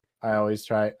 event, I always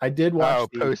try. I did watch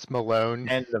the Post Malone.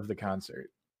 end of the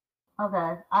concert.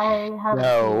 Okay, I haven't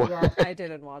No. seen it yet. I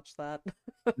didn't watch that.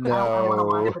 I want to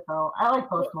watch No. it though. I like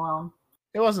Post Malone.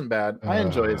 It wasn't bad. I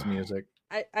enjoy his music.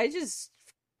 I just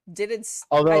didn't.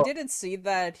 Although- I didn't see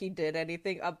that he did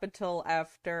anything up until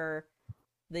after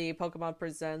the Pokemon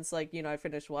Presents. Like, I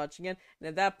finished watching it, and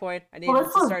at that point, I needed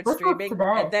this to was- start this was streaming,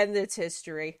 today. and then it's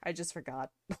history. I just forgot.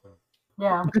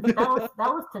 Yeah, that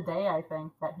was today. I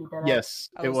think that he did it. Yes,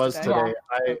 Oh, it it was was today.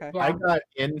 today? Okay. I got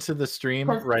into the stream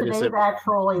Because right as today's it.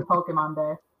 actually Pokemon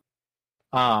Day.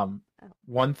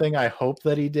 One thing I hope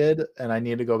that he did, and I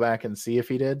need to go back and see if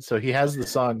he did. So he has the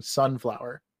song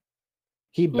Sunflower.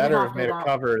 He did better not have do made a that.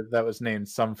 cover that was named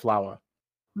Sunflower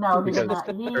No, he because did not.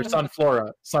 He, or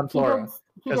Sunflora, Sunflora.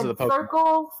 he because did of the Pokemon.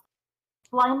 circles,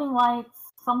 blinding lights,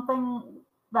 something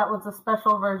that was a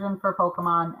special version for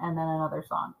Pokemon, and then another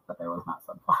song, but there was not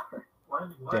Sunflower.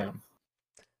 Damn.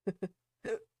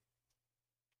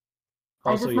 I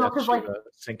Also, just know yes, 'cause, like, Shiva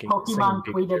singing Pokemon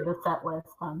Pikachu. tweeted the set list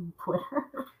on Twitter.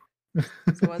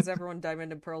 So was everyone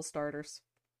Diamond and Pearl starters?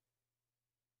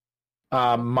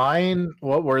 Mine.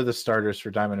 What were the starters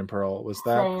for Diamond and Pearl? Was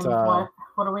that Same.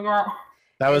 What do we got?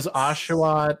 that was It's-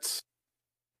 Oshawott?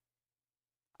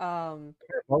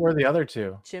 What were the other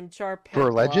two? Chimchar, For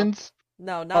Piplup. Legends?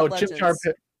 No, not Oh, Legends.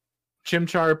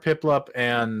 Chimchar, Piplup,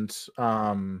 and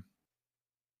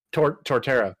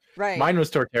Torterra. Right. Mine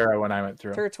was Torterra when I went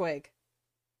through. Turtwig.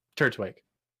 Turtwig.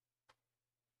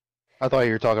 I thought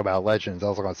you were talking about Legends. I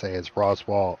was going to say it's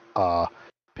Roswell,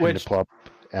 Which- Pindaplup,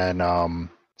 and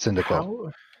Cyndaquil.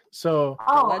 How? So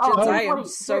Legends, here's I what am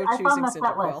so I found the choosing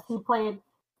set list. Cyndaquil.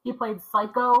 He played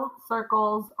Psycho,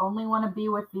 Circles, Only Want to Be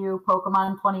With You,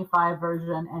 Pokemon 25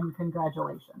 version, and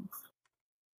Congratulations.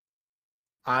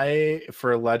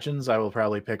 for Legends, I will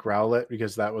probably pick Rowlet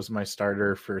because that was my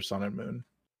starter for Sun and Moon.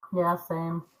 Yeah,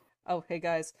 same. Oh, hey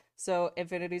guys. So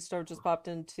Infinity Storm just popped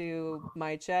into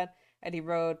my chat and he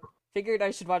wrote, figured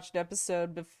I should watch an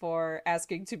episode before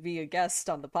asking to be a guest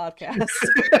on the podcast.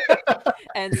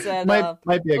 And said,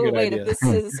 Might be a oh good wait, idea. if this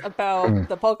is about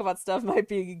the Pokemon stuff, might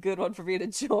be a good one for me to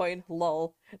join.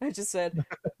 Lol. I just said,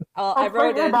 I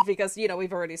wrote in because,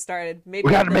 we've already started. Maybe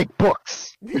We got to the- make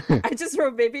books. I just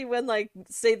wrote maybe when,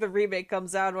 say the remake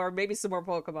comes out or maybe some more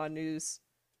Pokemon news.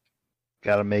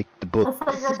 Got to make the book.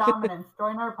 Assert your dominance.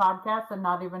 Join our podcast and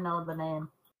not even know the name.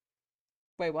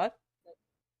 Wait, what?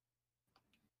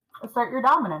 Assert your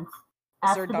dominance.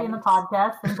 Ask Assert to be in the dominance.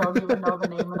 podcast and don't even know the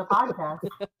name of the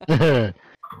podcast.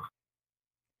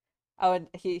 Oh, and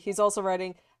he's also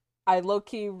writing, I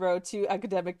low-key wrote 2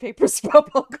 academic papers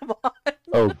about Pokemon.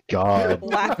 Oh, God.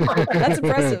 Wow, that's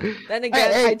impressive. Then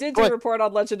again, Hey, I did do a what- report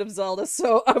on Legend of Zelda,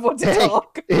 so I want to Hey,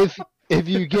 talk. if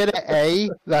you get an A,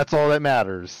 that's all that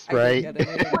matters, I did right? get it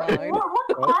in mine.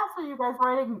 What class are you guys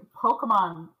writing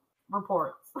Pokemon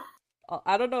reports?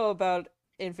 I don't know about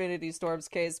Infinity Storm's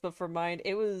case, but for mine,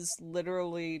 it was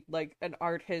literally like an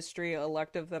art history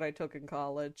elective that I took in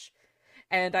college.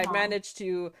 And I Oh. managed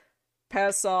to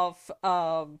pass off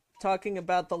talking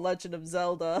about The Legend of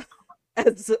Zelda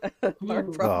as an art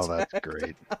Ew. project. Oh, that's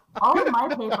great. All of my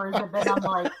papers have been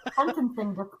on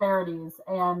sentencing disparities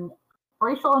and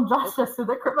racial injustice in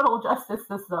the criminal justice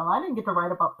system. I didn't get to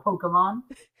write about Pokemon.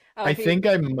 Oh, I he- think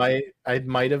I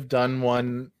might have done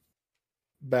one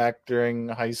back during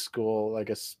high school,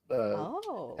 like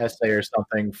Oh. essay or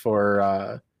something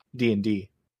for D&D.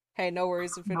 Hey, no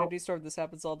worries, Infinity Storm. This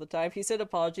happens all the time. He said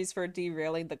apologies for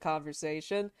derailing the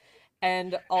conversation,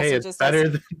 and also Hey, it's just better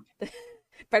as, than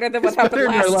Better than what It's better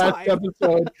happened than last time.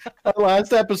 episode. Our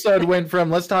last episode went from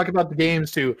let's talk about the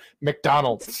games to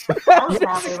McDonald's. I was happy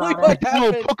Basically about what it.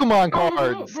 No happened. Pokemon Hey,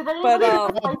 cards. did anybody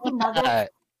But, get spicy nuggets?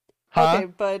 Huh? Okay,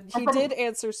 but he thought he- did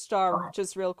answer Star Go ahead.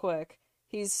 just real quick.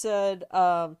 He said,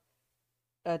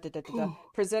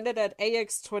 presented at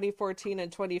AX 2014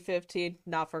 and 2015,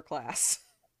 not for class.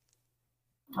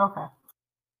 Okay. Did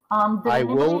I anybody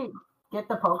will- get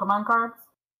the Pokemon cards?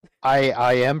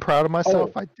 I am proud of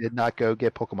myself. Oh. I did not go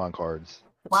get Pokemon cards.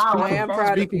 Wow, I am okay.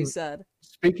 proud of you, Speaking- said.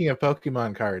 Speaking of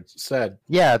Pokemon cards, said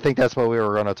Yeah, I think that's what we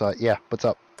were going to talk. Yeah, what's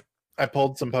up? I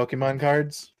pulled some Pokemon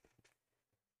cards.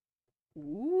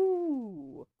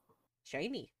 Ooh.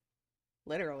 Shiny.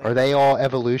 Literally. Are they all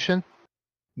evolution?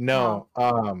 No,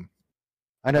 I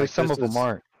know Like, some this of them is-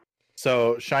 aren't.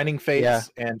 so Shining Fates Yeah.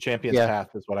 and Champion's Yeah.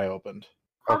 Path is what I opened.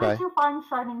 How Okay. did you find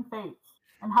Shining Fates?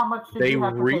 And how much did They you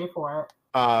have to re- pay for it?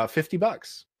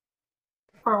 $50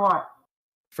 For what?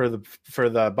 for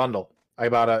the bundle. I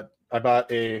bought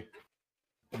a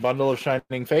bundle of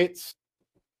Shining Fates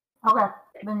Okay,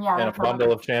 then yeah. and a that's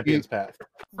bundle of Champion's Path.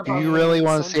 Do you really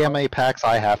want to Some see how many packs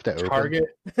I have to open?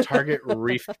 Target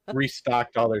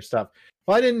restocked all their stuff.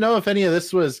 Well, I didn't know if any of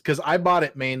this was because I bought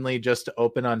it mainly just to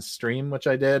open on stream, which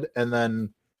I did, and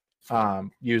then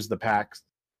use the packs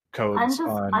codes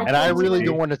on. And I really TCG.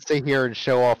 don't want to sit here and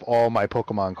show off all my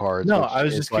Pokemon cards. No, which I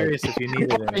was is just like curious if you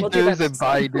needed any. We'll do that binders and next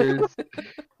time. binders.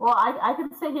 Well, I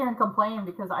could sit here and complain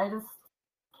because I just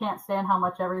can't stand how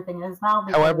much everything is now.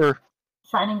 because However,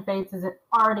 Shining Fates is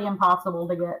already impossible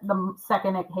to get the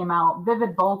second it came out.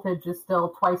 Vivid Voltage is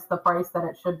still twice the price that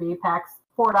it should be.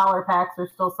 $4 packs are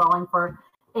still selling for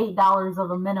 $8 of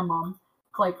a minimum.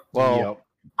 It's like, well, Yep.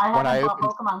 I when haven't I bought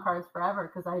opened- Pokemon cards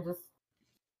forever because I just.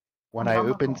 when I'm I done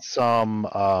with opened it. some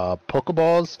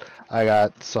Pokeballs, I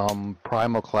got some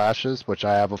Primal Clashes, which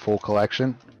I have a full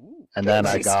collection, Ooh, and then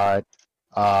I nice. got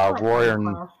I like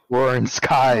Roaring Flash. Roaring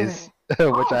Skies, which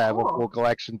Oh, I have a cool. full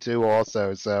collection too,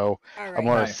 also. So All I'm right.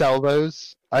 gonna Nice. sell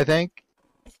those, I think,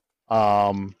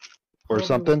 or Maybe.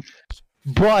 something.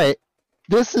 But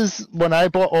this is when I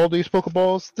bought all these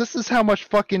Pokeballs. This is how much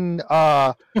fucking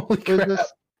Holy what is crap.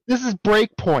 this is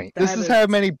Breakpoint. This That is how is-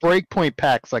 many Breakpoint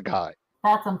packs I got.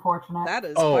 That's unfortunate. That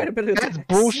is Oh, quite a bit of That's text.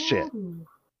 bullshit. Ooh.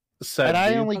 Said, And I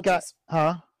do, you, only Oh, got, jeez.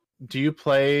 huh? do you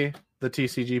play the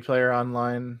TCG player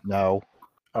online? No.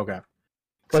 Okay.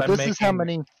 'Cause But this is how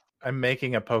many. I'm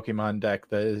making a Pokemon deck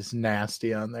that is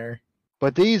nasty on there.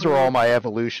 But these are all my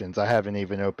evolutions. I haven't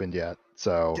even opened yet.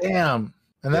 So Damn.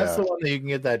 And that's Yeah. the one that you can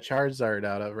get that Charizard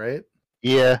out of, right?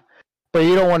 yeah, but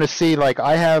you don't want to see like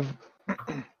I have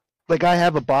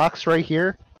a box right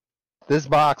here. This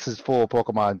box is full of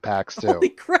Pokemon packs too. Holy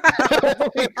crap!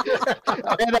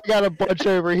 And I got a bunch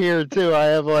over here too. I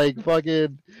have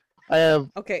I have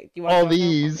Okay, you want all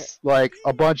these, like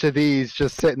a bunch of these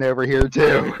just sitting over here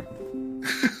too.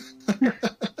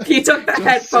 He took the Just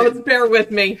headphones. sit- Bear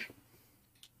with me.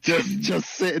 Just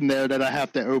sitting there that I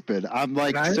have to open. I'm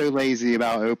like And I- so lazy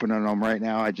about opening them right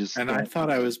now. I just And I thought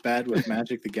I was bad with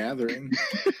Magic the Gathering.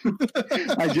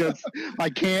 I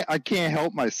can't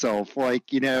help myself. Like,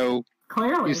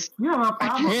 Clearly, You s- you have a I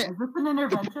problem. Is can't- this an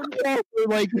intervention?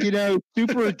 like,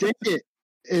 super addicted.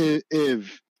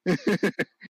 If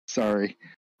sorry.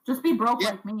 Just be broke Yeah.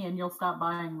 like me and you'll stop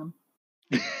buying them.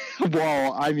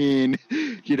 Well, I mean,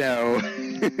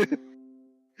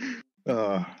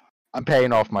 I'm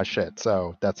paying off my shit,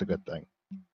 so that's a good thing.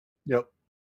 Yep.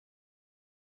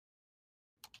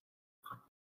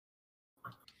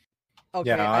 Okay,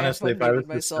 Yeah, honestly, if I was unmuted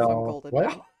to myself, sell- I'm golden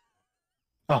what?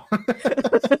 now.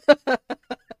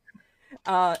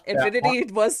 Oh.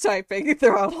 Infinity was typing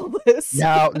throughout all this.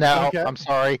 Now, Okay. I'm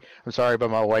sorry, but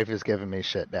my wife is giving me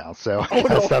shit now, so Oh,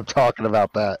 no. I stop talking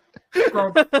about that.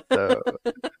 Good. So,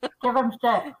 Give him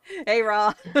shit. Hey,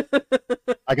 Ra.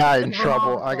 I got in Yeah.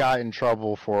 trouble. I got in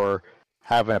trouble for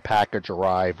having a package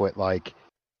arrive with like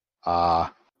I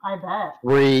bet.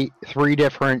 three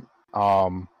different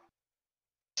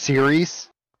series,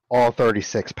 all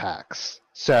 36 packs.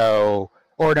 So,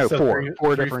 or no, So four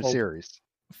three different full- series.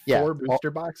 Yeah, Four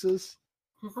booster boxes?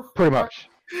 Jesus, Pretty much.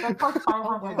 That's like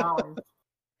 $500.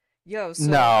 Yo, so,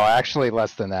 No, actually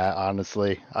less than that.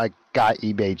 Honestly, I got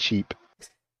eBay cheap.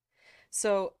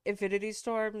 so Infinity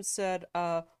Storm said,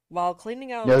 while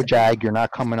cleaning out... No, Jag, you're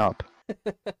not coming up.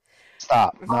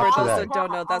 Stop. For Not those today. that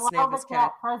don't know, that's the Allow name of his the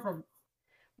cat. present.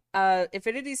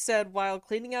 Infinity said, while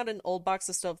cleaning out an old box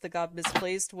of stuff that got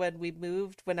misplaced when we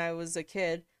moved when I was a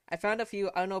kid, I found a few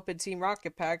unopened Team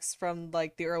Rocket packs from,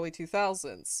 like, the early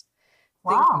 2000s.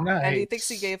 Wow. And he thinks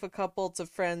he gave a couple to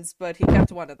friends, but he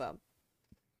kept one of them.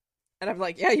 And I'm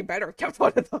like, yeah, you better have kept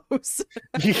one of those.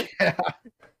 Yeah.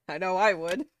 I know I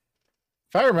would.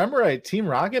 If I remember right, Team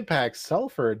Rocket packs sell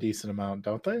for a decent amount,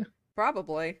 don't they?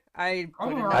 Probably. I I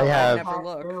wouldn't think know. I I have- never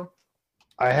look.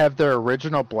 I have the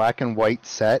original black and white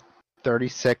set,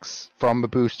 36 from the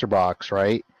booster box,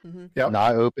 right? Hmm Yep.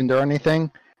 Not opened or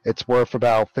anything. It's worth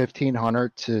about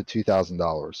 $1,500 to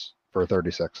 $2,000 for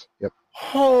 36. Yep.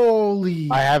 Holy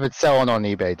I have it selling on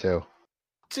eBay too.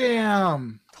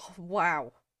 damn!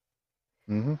 Wow.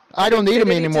 I don't need them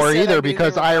Infinity just anymore said I either knew they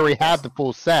because were I already bonkers. have the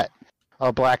full set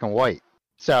of black and white.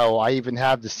 So I even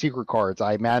have the secret cards.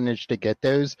 I managed to get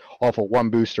those off of one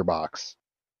booster box.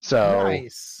 So,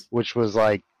 Nice. which was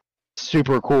like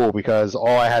super cool because all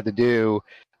I had to do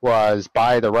was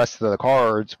buy the rest of the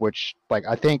cards, which like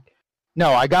I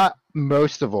got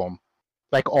most of them,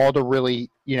 like all the really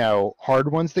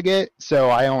hard ones to get. So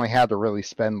I only had to really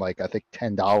spend like I think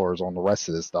 $10 on the rest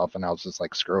of this stuff, and I was just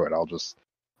like, screw it, I'll just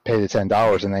pay the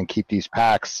 $10 and then keep these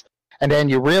packs. And then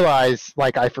you realize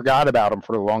like I forgot about them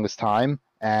for the longest time,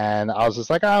 and I was just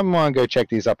like, I'm gonna go check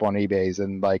these up on eBay's,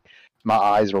 and like my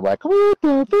eyes were like, I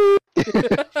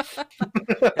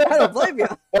don't blame you.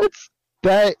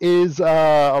 that is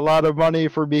a lot of money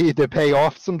for me to pay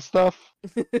off some stuff.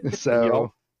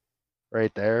 So,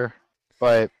 right there.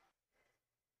 But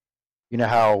you know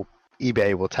how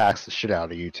eBay will tax the shit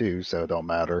out of you too, so it don't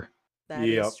matter. That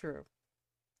is Yep. true.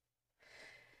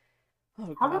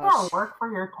 Oh How does gosh. that work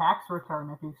for your tax return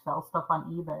if you sell stuff on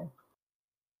eBay?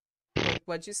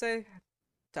 What'd you say?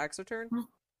 Tax return?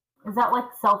 Is that like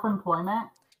self-employment?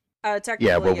 Technically,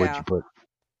 Yeah, what would yeah. you put?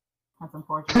 That's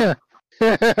unfortunate.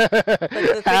 But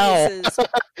the How? thing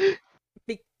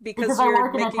is because I you're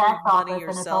work in a making tax money office, and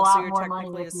it's a yourself, so lot you're more money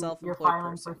technically a if you're self-employed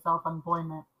filing person. for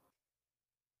self-employment.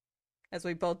 As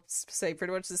we both say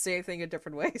pretty much the same thing in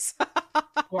different ways.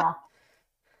 Yeah.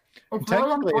 It's really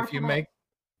Technically, unfortunate.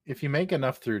 if you make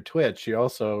enough through Twitch, you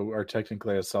also are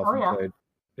technically a self-employed.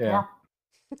 Yeah.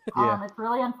 Yeah. It's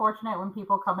really unfortunate when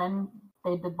people come in,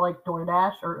 they did like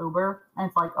DoorDash or Uber, and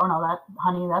it's like, oh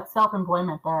no, that's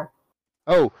self-employment there.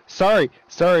 Oh, sorry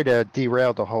to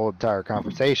derail the whole entire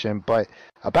conversation, but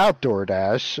about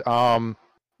DoorDash,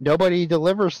 nobody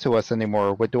delivers to us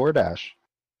anymore with DoorDash.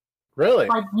 Really?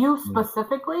 Like you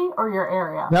specifically or your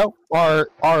area? No, our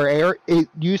area. It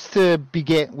used to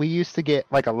we used to get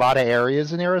like a lot of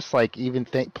areas near us, like even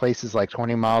places like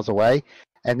 20 miles away.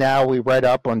 And now we read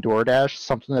up on DoorDash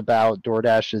something about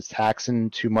DoorDash is taxing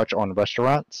too much on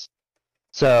restaurants.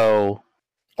 So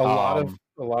A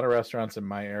lot of restaurants in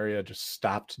my area just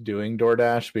stopped doing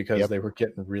DoorDash because they were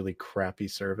getting really crappy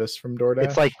service from DoorDash.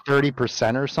 it's like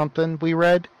 30% or something. We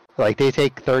read like they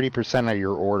take 30% of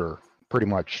your order, pretty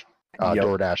much.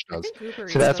 DoorDash I does. think Uber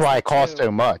Eats So that's does why that it costs too.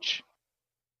 so much.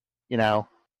 You know.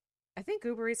 I think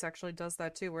Uber Eats actually does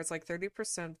that too, where it's like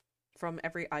 30% from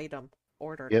every item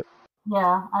ordered. Yep.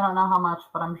 Yeah, I don't know how much,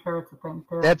 but I'm sure it's a thing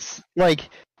too. That's like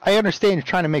I understand you're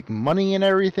trying to make money and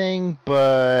everything,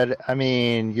 but I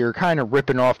mean you're kind of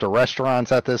ripping off the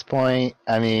restaurants at this point.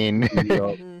 I mean,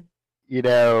 Mhm.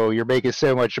 you're making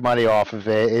so much money off of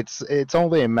it. It's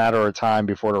only a matter of time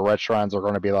before the restaurants are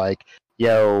going to be like,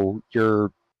 "Yo,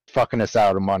 you're fucking us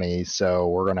out of money, so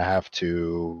we're going to have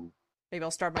to Maybe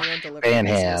I'll start my own delivery ban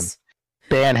business.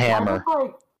 hammer." I did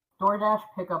like DoorDash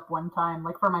pickup one time,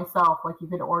 like for myself. Like you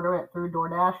could order it through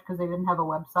DoorDash because they didn't have a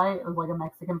website. It was like a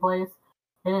Mexican place.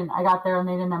 They didn't. I got there and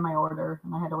they didn't have my order,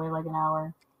 and I had to wait like an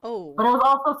hour. Oh. But it was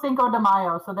also Cinco de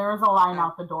Mayo, so there was a line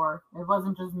out the door. It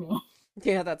wasn't just me.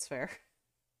 Yeah, that's fair.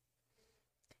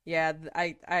 Yeah,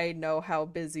 I know how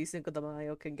busy Cinco de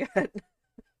Mayo can get.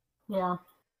 Yeah.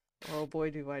 Oh boy,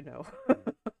 do I know.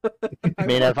 I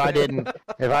mean, if I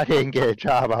didn't get a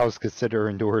job, I was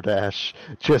considering DoorDash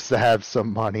just to have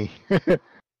some money. That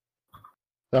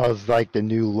was like the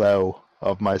new low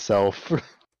of myself.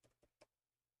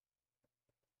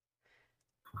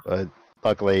 But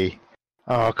luckily,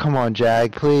 oh come on,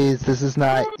 Jag, please. This is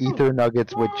not Ether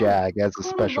Nuggets with Jag as a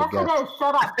special Yes, guest. it is.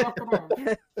 Shut up. Yes,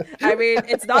 it is. I mean,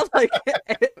 it's not like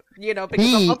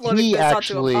because I'm uploading he this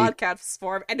actually- onto a podcast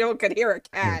form, anyone can hear a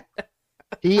cat.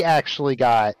 He actually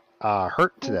got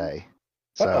hurt today.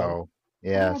 So Uh-oh.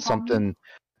 yeah, Oh, something.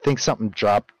 I think something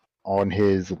dropped on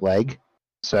his leg.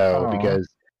 So Aw. because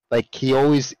like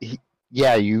you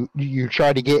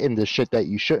try to get into shit that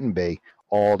you shouldn't be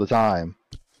all the time.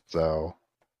 So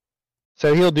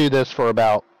he'll do this for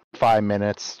about 5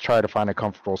 minutes, try to find a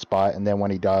comfortable spot, and then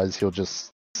when he does, he'll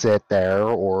just sit there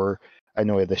or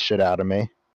annoy the shit out of me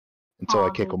until I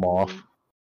kick him off.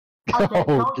 Okay,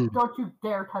 Oh, dude. don't you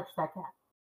dare touch that cat.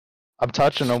 I'm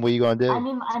touching him. What are you gonna do? I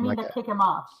mean Okay. to kick him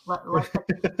off.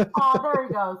 Oh, there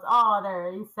he goes. Oh,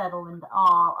 there he's settling.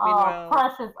 Oh, Meanwhile-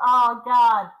 precious. Oh,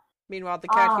 God. Meanwhile, the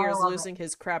cat Oh, here I is love losing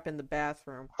his crap in the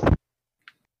bathroom.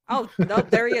 Oh no,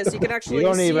 there he is. You can actually You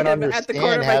don't see even him at the corner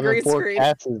understand of my having green four screen.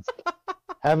 cats is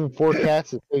having four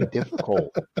cats is so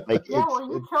difficult. Like Yeah, it's well,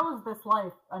 you chose this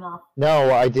life enough.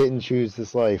 no, I didn't choose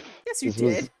this life. Yes, you This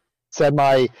was did.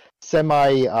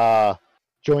 semi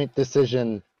joint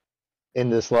decision in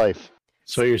this life.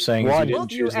 So what you're saying is One. you Both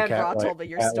didn't you choose the and cat Raw like told me the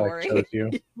your cat story. chose you.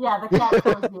 Yeah, the cat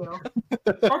chose you.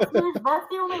 That's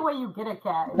the only way you get a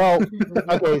cat. is Well, to choose it.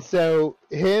 okay, so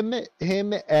him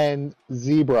and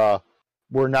Zebra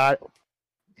were not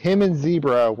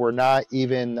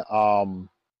even on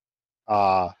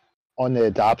the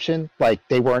adoption. Like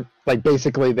they weren't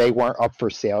basically they weren't up for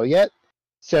sale yet.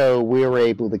 So we were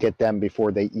able to get them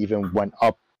before they even went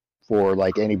up for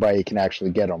like anybody can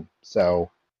actually get them.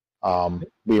 So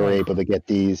we were able to get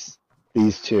these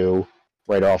two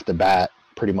right off the bat.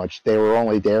 Pretty much, they were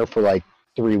only there for like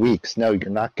 3 weeks. No,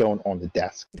 you're not going on the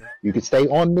desk. You could stay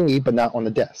on me, but not on the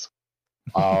desk.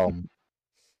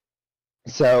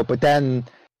 So, but then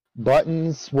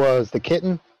Buttons was the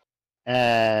kitten,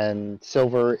 and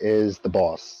Silver is the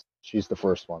boss. She's the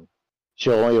first one. She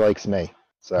only likes me,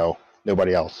 so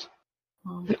nobody else.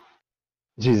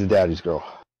 She's a daddy's girl.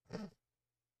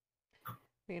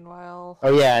 Meanwhile,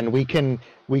 Oh yeah, and we can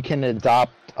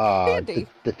adopt Handy.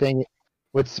 the thing.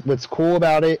 What's cool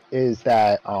about it is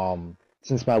that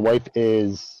since my wife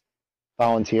is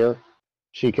volunteer,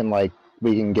 she can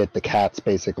we can get the cats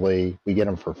basically. We get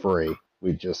them for free.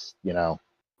 We just we I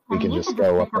mean, can you just could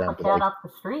go pick up there up and a be cat like off the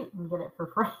street and get it for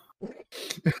free.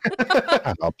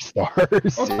 up stars.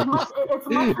 It's much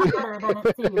better than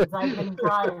it seems. I've been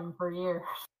trying for years.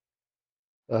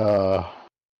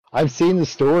 I've seen the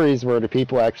stories where the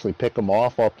people actually pick them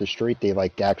off the street. They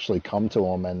actually come to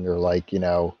them and they're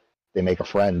they make a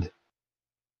friend.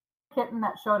 Kitten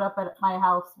that showed up at my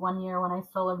house one year when I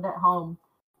still lived at home,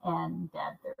 and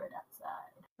Dad threw it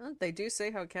outside. Well, they do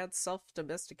say how cats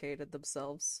self-domesticated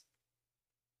themselves.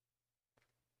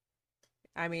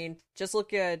 I mean, just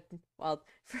look at, well,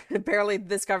 apparently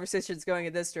this conversation's going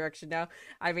in this direction now.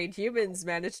 I mean, humans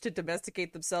managed to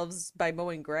domesticate themselves by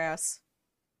mowing grass.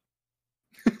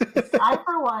 I,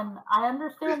 for one, I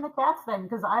understand the cats thing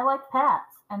because I like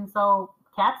pets, and so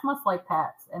cats must like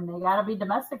pets, and they gotta be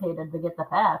domesticated to get the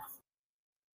pets.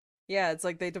 Yeah, it's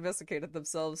like they domesticated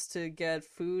themselves to get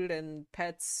food and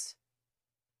pets.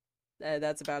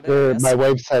 That's about it. I guess. My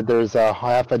wife said there's a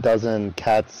half a dozen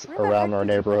cats Where the around heck our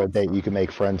did you neighborhood come that you can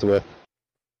make friends with.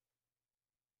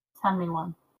 Send me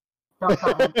one. Don't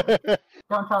tell Andrew.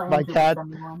 Don't tell My Andrew to cat- send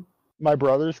me one. My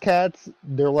brother's cats,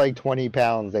 they're like 20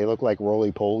 pounds. They look like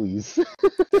roly polies.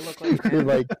 They look like They're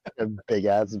like a big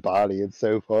ass body. It's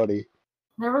so funny.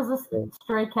 There was this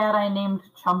stray cat I named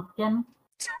Chumpkin,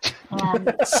 and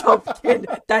Chumpkin.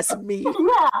 That's me.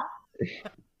 yeah.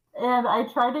 And I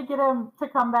tried to get him to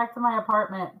come back to my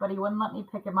apartment, but he wouldn't let me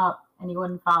pick him up, and he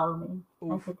wouldn't follow me.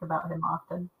 Oof. I think about him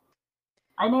often.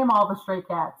 I name all the stray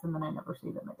cats, and then I never see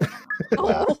them again.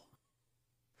 Oh.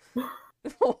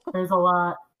 There's a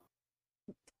lot.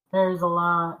 There's a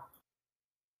lot.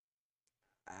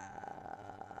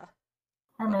 I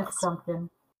miss Chumpkin.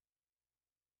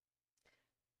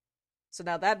 So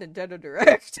now that Nintendo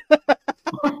Direct.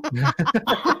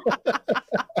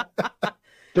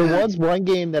 There was one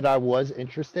game that I was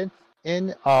interested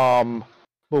in.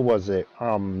 What was it?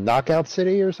 Knockout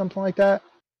City or something like that?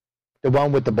 The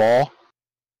one with the ball?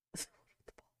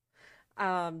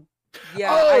 Yeah,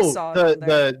 I saw it.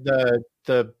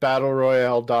 The Battle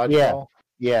Royale dodgeball.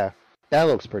 Yeah. That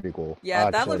looks pretty cool.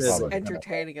 Yeah, that Actually, looks probably.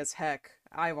 entertaining as heck.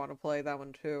 I want to play that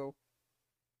one too.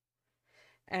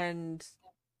 And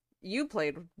you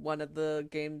played one of the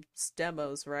game's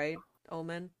demos, right,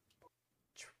 Omen?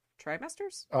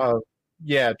 Trimesters?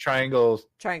 Yeah, Triangle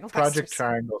Project Masters.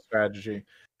 Triangle Strategy.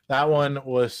 That one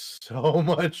was so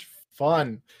much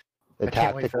fun. The I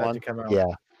can't wait tactic for that one? to come out.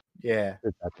 Yeah,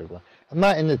 the tactic one. I'm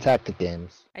not into tactic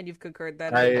games. And you've concurred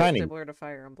that I- it's Kinda. similar to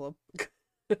Fire Emblem.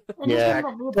 Anything Yeah.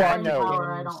 that needs Well, I brain know.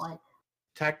 power, I don't like.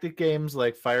 Tactic games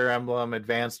like Fire Emblem,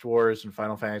 Advanced Wars, and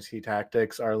Final Fantasy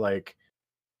Tactics are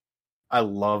I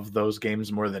love those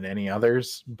games more than any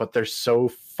others, but they're so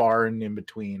far and in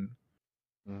between.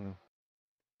 Mhm.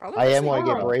 Probably I the am same going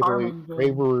to get like farming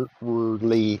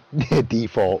Bravely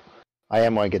Default. I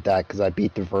am going to get that because I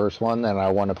beat the first one and I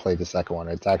want to play the second one.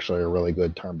 It's actually a really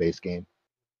good turn-based game.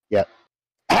 Yep.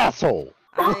 Asshole!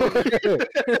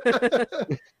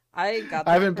 I got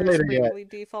I haven't the played first it yet. Bravely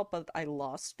Default, but I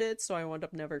lost it, so I wound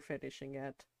up never finishing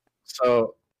it.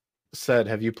 So, said,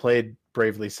 have you played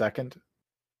Bravely Second?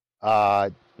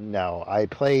 No. I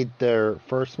played the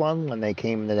first one when it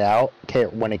came out,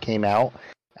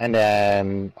 and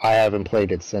then I haven't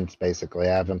played it since. Basically,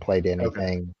 I haven't played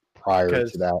anything prior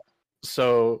Because- to that.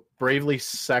 So Bravely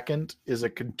Second is a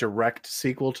direct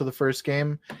sequel to the first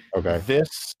game. Okay.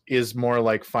 This is more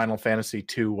like Final Fantasy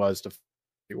II was to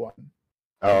 1.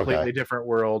 Oh, Completely okay. different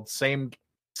world, same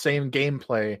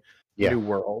gameplay, Yeah. new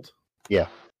world. Yeah.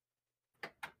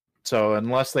 So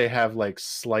unless they have like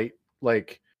slight,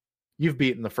 like, you've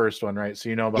beaten the first one, right? So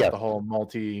you know about Yep. the whole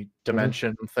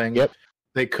multi-dimension thing. Yep.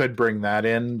 They could bring that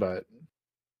in, but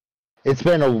It's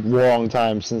been a long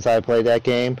time since I played that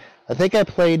game. I think I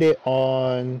played it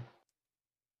on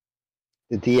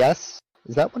the DS.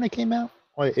 Is that when it came out?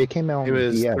 Oh, it came out on it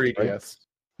was the DS, 3DS. right?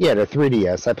 Yeah, the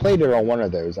 3DS. I played it on one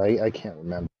of those. I can't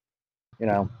remember. You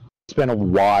know, it's been a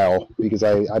while because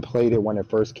I played it when it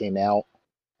first came out,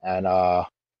 and I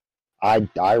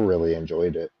really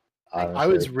enjoyed it. Honestly.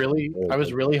 I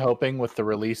was really hoping with the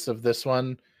release of this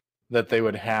one that they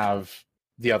would have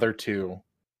the other two,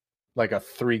 like a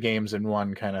 3 games in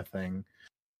one kind of thing.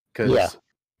 Because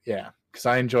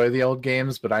I enjoy the old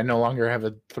games, but I no longer have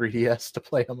a 3DS to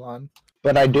play them on.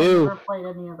 But I I've do. never played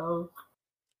any of those.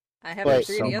 I have a But-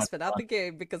 3DS, So but not the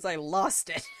game because I lost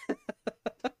it.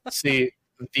 See,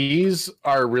 these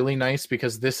are really nice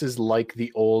because this is like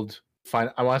the old.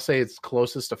 I want to say it's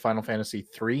closest to Final Fantasy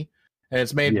 3, and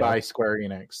it's made Yeah. by Square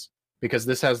Enix because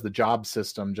this has the job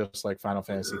system just like Final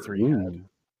Fantasy 3 had. Ooh.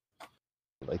 I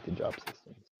like the job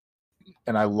system.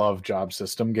 And I love job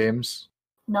system games.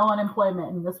 No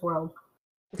unemployment in this world.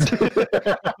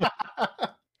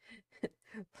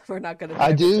 We're not gonna. I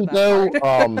dive do into that though.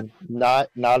 part.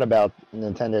 Not about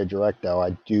Nintendo Direct though.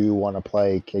 I do want to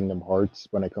play Kingdom Hearts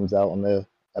when it comes out on the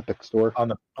Epic Store. on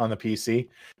the PC.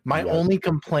 My Yes. only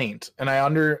complaint, and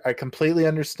I completely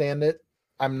understand it.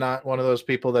 I'm not one of those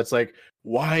people that's like,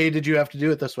 why did you have to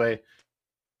do it this way?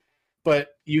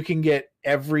 But you can get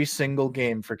every single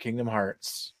game for Kingdom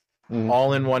Hearts Mhm.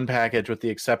 all in one package with the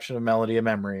exception of Melody of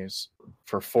Memories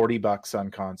for $40 on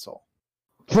console.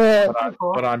 Cool.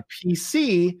 But on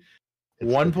PC,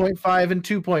 1.5 and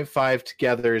 2.5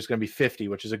 together is going to be 50,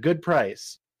 which is a good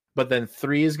price. But then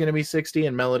 3 is going to be 60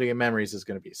 and Melody of Memories is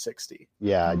going to be 60.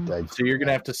 Yeah, So you're going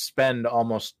to have to spend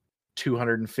almost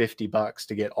 $250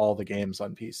 to get all the games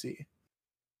on PC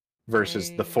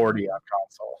versus the 40 on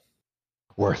console.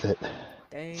 worth it.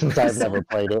 Dang. Since I've never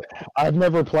played it. I've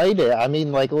never played it. I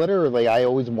mean, like literally, I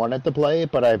always wanted to play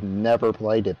it, but I've never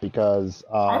played it because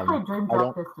I played Dream I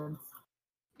Drop don't- Distance.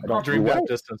 I don't Dream do Drop well.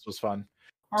 Distance was fun.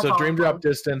 That's So all Dream I Drop played.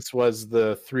 Distance was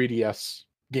the 3DS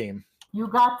game. You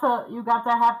got to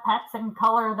have pets and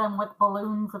color them with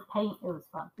balloons of paint. It was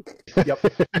fun.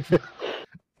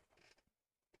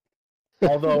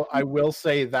 Although I will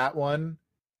say that one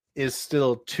is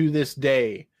still to this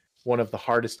day one of the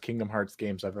hardest Kingdom Hearts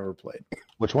games I've ever played.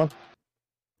 Which one?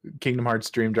 Kingdom Hearts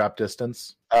Dream Drop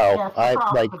Distance. Oh, Yeah, I fuck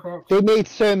off like a bitch. they made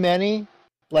so many,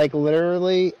 like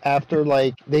literally after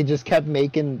like they just kept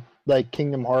making like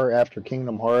Kingdom Heart after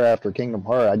Kingdom Heart after Kingdom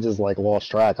Heart. I just like lost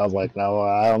track. I was like, no,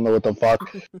 I don't know what the fuck,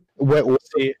 what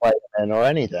See, or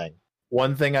anything.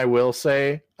 one thing I will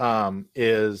say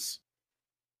is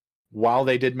while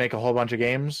they did make a whole bunch of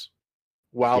games,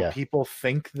 while Yeah. people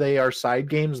think they are side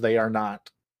games, they are not.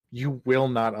 You will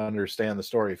not understand the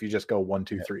story if you just go 1,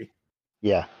 2, 3.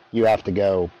 Yeah, you have to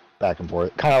go back and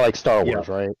forth, kind of like Star Yeah. Wars,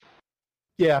 right?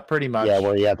 Yeah, pretty much. Yeah,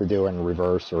 where you have to do it in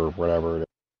reverse or whatever.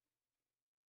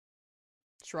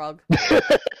 Shrug. It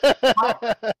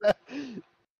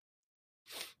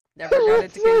Never got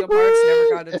into Kingdom Hearts. Never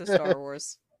got into Star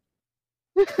Wars.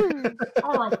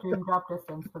 I like Dream Drop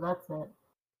Distance, but that's it.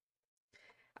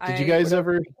 Did you guys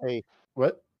ever? Hey,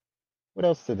 What? what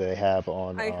else did they have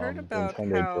on? I heard about Nintendo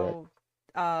Direct?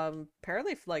 how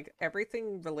apparently like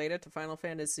everything related to Final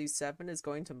Fantasy VII is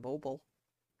going to mobile.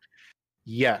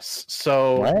 Yes.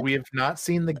 So What? we have not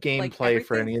seen the Like gameplay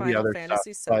for any everything of the Final other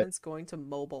Fantasy stuff. VII But is going to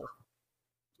mobile.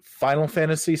 Final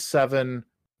Fantasy VII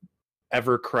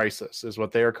Ever Crisis is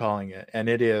what they are calling it, and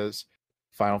it is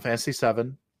Final Fantasy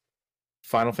VII,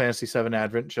 Final Fantasy VII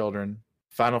Advent Children,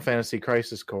 Final Fantasy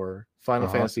Crisis Core, Final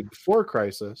Uh-huh. Fantasy Before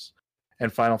Crisis,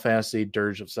 and Final Fantasy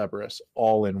Dirge of Cerberus,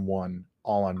 all in one,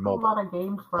 all on A mobile. lot of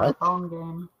games for a What? phone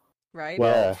game. Right?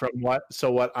 Well, Yeah.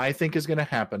 what I think is going to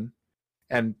happen,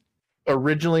 and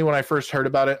originally when I first heard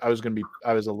about it, I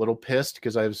was a little pissed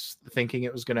because I was thinking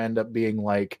it was going to end up being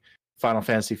like Final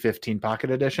Fantasy 15 Pocket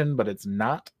Edition, but it's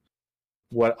not.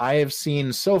 What I have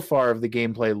seen so far of the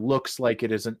gameplay looks like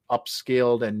it is an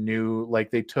upscaled and new, like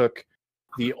they took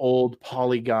the old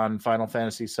polygon Final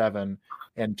Fantasy 7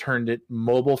 and turned it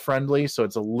mobile friendly, so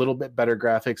it's a little bit better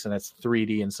graphics and it's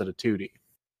 3D instead of 2D.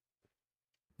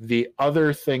 The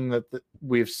other thing that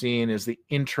we've seen is the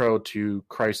intro to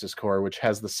Crisis Core, which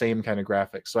has the same kind of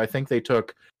graphics. So I think they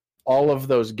took all of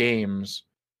those games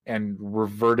and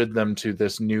reverted them to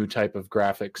this new type of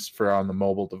graphics for on the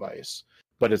mobile device.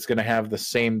 But it's going to have the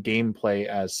same gameplay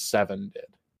as 7 did.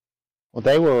 Well,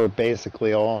 they were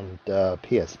basically on the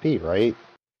PSP, right?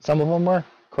 Some of them were.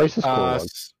 Crisis Core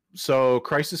was. So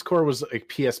Crisis Core was a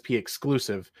PSP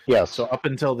exclusive. Yes. So up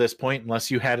until this point, unless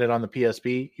you had it on the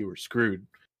PSP, you were screwed.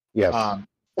 Yes.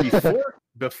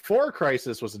 Before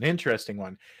Crisis was an interesting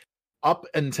one. Up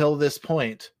until this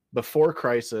point, before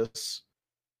Crisis,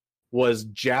 was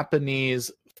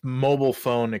Japanese mobile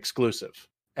phone exclusive.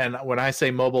 And when I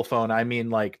say mobile phone, I mean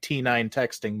like T9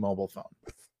 texting mobile phone.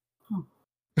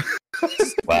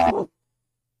 Wow.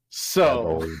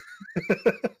 So,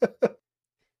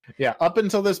 yeah, up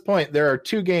until this point, there are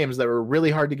 2 games that were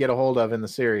really hard to get a hold of in the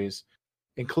series.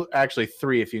 Actually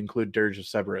 3 if you include Dirge of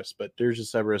Cerberus, but Dirge of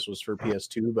Cerberus was for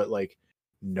PS2, but like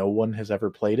no one has ever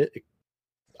played it.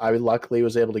 I luckily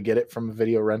was able to get it from a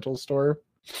video rental store.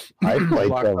 I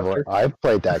played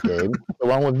that game. The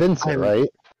one with Vincent, right?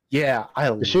 Yeah,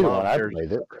 the shooter one. I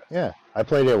played it. Yeah, I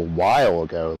played it a while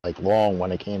ago, like long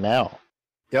when it came out.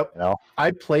 Yep. You know?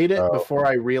 I played it before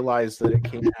I realized that it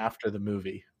came after the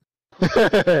movie.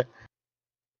 That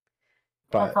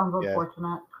sounds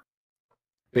unfortunate.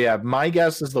 But yeah, my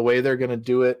guess is the way they're going to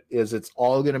do it is it's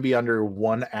all going to be under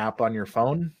one app on your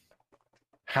phone.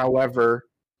 However,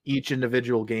 each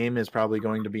individual game is probably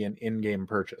going to be an in-game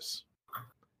purchase,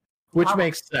 which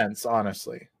makes sense,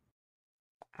 honestly.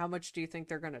 How much do you think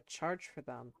they're going to charge for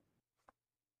them?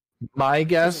 My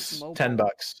guess,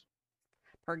 $10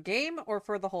 per game or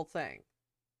for the whole thing?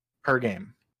 Per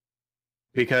game.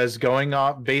 Because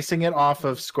basing it off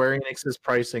of Square Enix's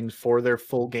pricing for their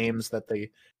full games that they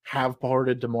have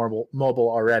ported to mobile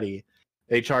already,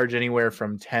 they charge anywhere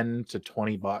from $10 to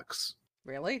 $20.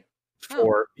 Really?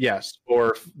 Yes,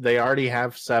 or they already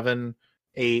have 7,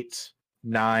 8,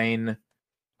 9.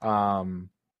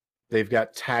 They've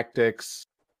got Tactics.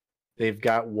 They've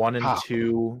got 1 and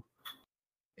 2,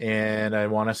 and I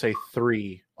want to say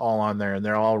 3 all on there, and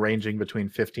they're all ranging between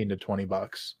 $15 to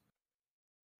 $20.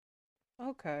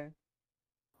 Okay.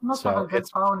 You must have a good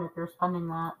phone if you're spending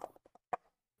that.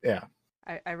 Yeah.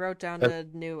 I wrote down a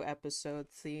new episode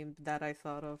theme that I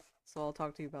thought of, so I'll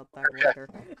talk to you about that later.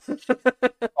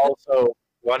 Also,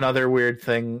 one other weird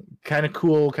thing, kind of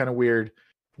cool, kind of weird,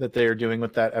 that they're doing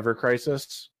with that Ever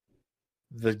Crisis.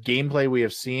 The gameplay we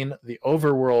have seen, the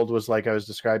overworld was like I was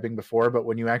describing before, but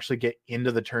when you actually get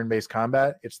into the turn-based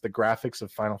combat, it's the graphics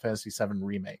of Final Fantasy VII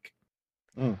Remake.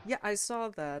 Yeah, I saw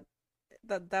that.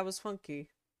 That was funky.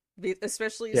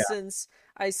 Especially since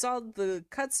I saw the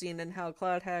cutscene and how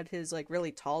Cloud had his like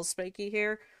really tall spiky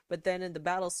hair, but then in the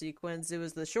battle sequence it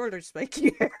was the shorter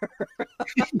spiky hair.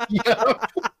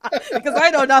 Because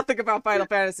I know nothing about Final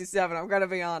Fantasy VII, I'm gonna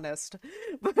be honest.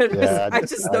 But I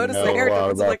just noticed the hair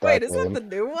difference. I'm like, wait, is that the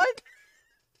new one?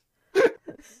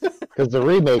 Because the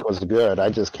remake was good. I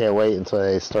just can't wait until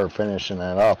they start finishing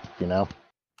it up, you know?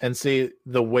 And see,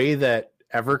 the way that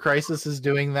Ever Crisis is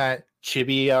doing that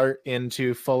chibi art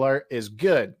into full art is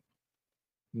good.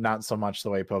 Not so much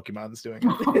the way Pokemon's doing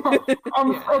it.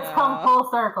 And it's come full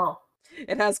circle.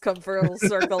 It has come full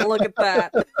circle. Look at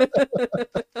that.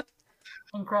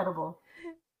 Incredible.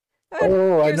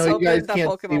 Oh, I know you guys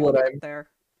can't see what I'm there.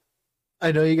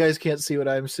 I know you guys can't see what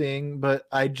I'm seeing, but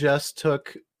I just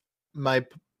took my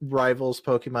rival's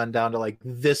Pokemon down to like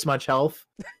this much health.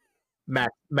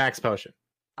 Max potion.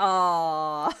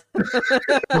 Aww.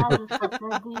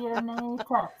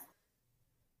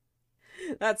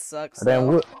 That sucks. And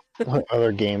then what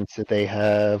other games did they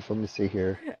have? Let me see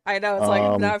here. I know, it's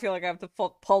like now I feel like I have to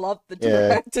pull up the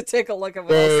direct to take a look at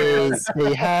what else it is.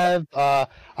 They have I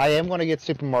am going to get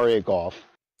Super Mario Golf.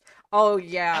 Oh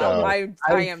yeah, so, I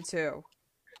am too.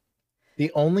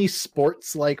 The only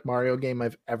sports like Mario game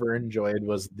I've ever enjoyed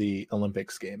was the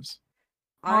Olympics games.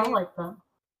 I like that.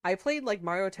 I played like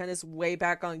Mario Tennis way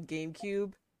back on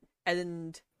GameCube,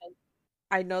 and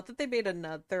I know that they made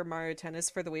another Mario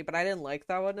Tennis for the Wii, but I didn't like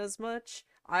that one as much.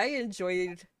 I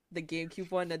enjoyed the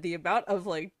GameCube one and the amount of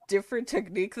like different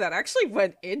techniques that actually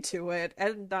went into it,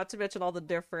 and not to mention all the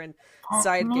different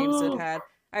side games it had.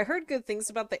 I heard good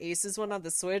things about the Aces one on the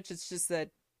Switch. It's just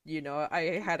that, you know,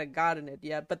 I hadn't gotten it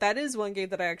yet, but that is one game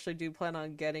that I actually do plan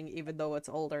on getting, even though it's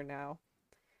older now.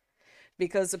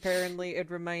 Because apparently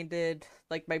it reminded,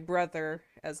 like, my brother,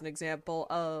 as an example,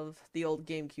 of the old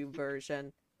GameCube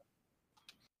version.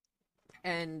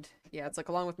 And, yeah, it's like,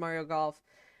 along with Mario Golf,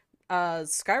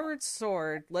 Skyward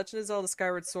Sword, Legend of Zelda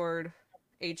Skyward Sword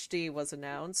HD was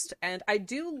announced, and I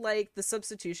do like the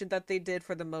substitution that they did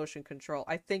for the motion control.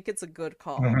 I think it's a good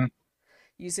call.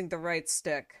 Using the right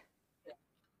stick.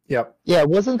 Yep. Yeah,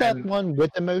 wasn't that And- one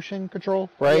with the motion control,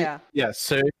 right? Yeah. Yeah.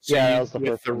 So Yeah, that you, was the with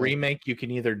first the one. remake, you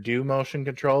can either do motion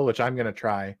control, which I'm gonna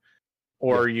try,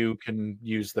 or you can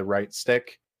use the right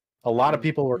stick. A lot of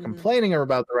people were Mhm. complaining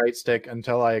about the right stick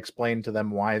until I explained to them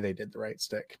why they did the right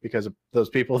stick. Because those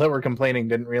people that were complaining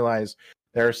didn't realize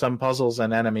there are some puzzles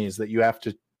and enemies that you have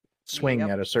to swing Yep.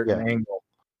 at a certain Yeah. angle.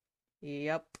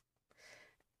 Yep.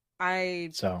 I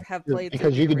So have played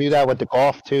Because through you the can do that with the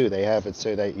golf too. They have it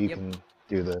so that you Yep. can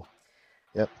do the.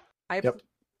 I Yep.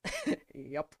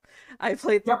 Yep. I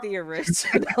played through Yep. the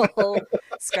original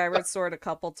Skyward Sword a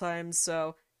couple times,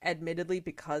 so admittedly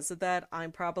because of that,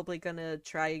 I'm probably gonna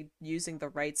try using the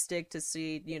right stick to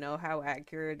see, how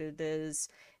accurate it is.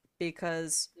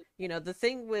 Because, the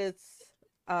thing with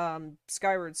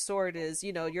Skyward Sword is,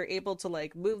 you're able to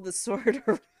like move the sword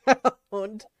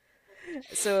around.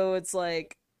 So it's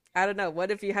like, I don't know,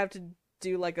 what if you have to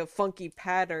do like a funky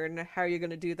pattern? How are you going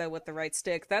to do that with the right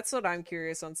stick? That's what I'm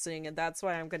curious on seeing, and that's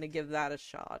why I'm going to give that a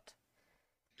shot.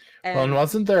 Well, and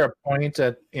wasn't there a point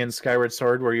in Skyward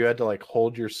Sword where you had to like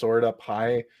hold your sword up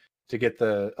high to get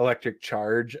the electric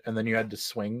charge, and then you had to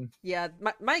swing? Yeah,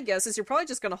 my guess is you're probably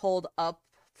just going to hold up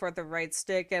for the right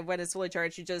stick, and when it's fully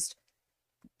charged, you just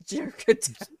jerk it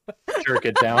down. Jerk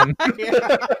it down.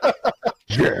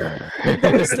 Yeah.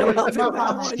 There's no helping that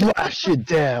one. Smash it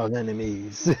down,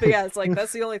 enemies. But yeah, it's like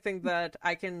that's the only thing that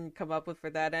I can come up with for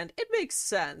that, and it makes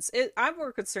sense. I'm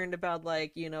more concerned about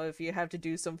like, if you have to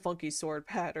do some funky sword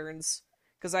patterns,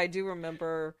 because I do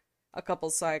remember a couple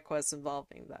side quests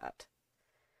involving that.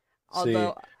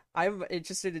 Although I'm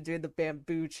interested in doing the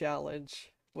bamboo challenge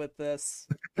with this.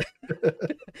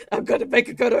 I'm gonna make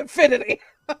it go to infinity.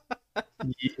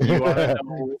 You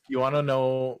want to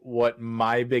know what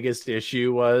my biggest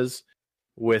issue was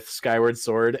with Skyward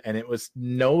Sword, and it was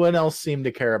no one else seemed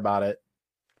to care about it.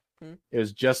 It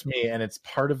was just me, and it's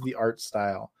part of the art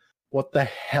style. What the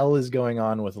hell is going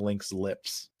on with Link's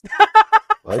lips?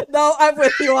 What? No, I'm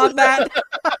with you on that.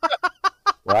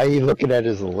 Why are you looking at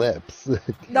his lips?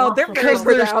 No, they're very Because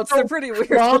they're pronounced. so They're pretty weird.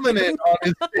 Prominent on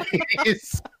his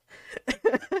face.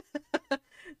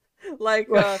 Like,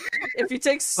 if you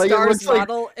take Like, it Star's looks like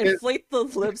model, inflate the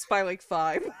lips by like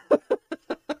 5.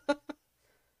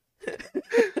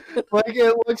 Like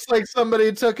it looks like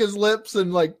somebody took his lips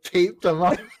and like taped them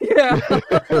on. Yeah.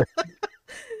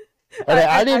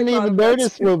 I didn't thought even that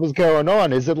notice too. what was going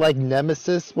on. Is it like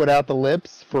Nemesis without the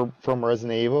lips from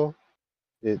Resident Evil?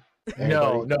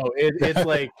 No, it's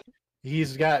like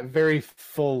he's got very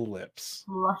full lips.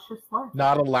 Luscious lips.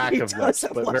 Not a lack He of does lips,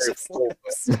 have but very luscious full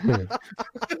lips.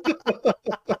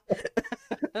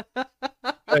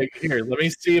 Like, here, let me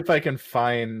see if I can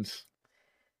find.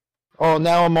 Oh,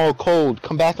 now I'm all cold.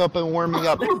 Come back up and warm me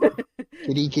up.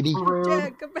 Kitty, kitty. Rude. Yeah,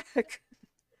 come back.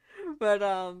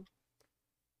 But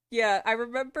yeah, I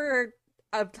remember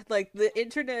like the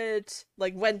internet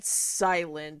like went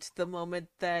silent the moment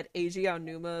that Eiji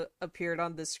Aonuma appeared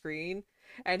on the screen,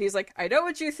 and he's like, "I know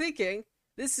what you're thinking.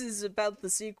 This is about the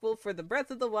sequel for the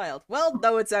Breath of the Wild." Well,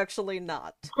 no, it's actually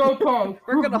not. JK.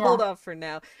 We're gonna Yeah. hold off for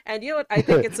now. And you know what? I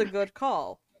think it's a good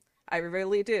call. I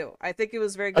really do. I think it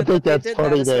was very I good think that they that's did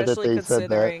funny that, that especially they said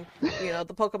that. considering,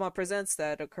 the Pokemon Presents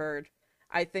that occurred.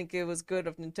 I think it was good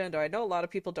of Nintendo. I know a lot of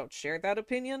people don't share that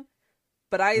opinion,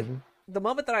 but Mhm. the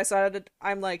moment that I saw it,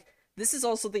 I'm like, this is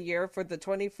also the year for the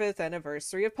 25th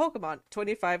anniversary of Pokemon.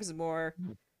 25 is more,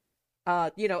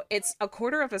 it's a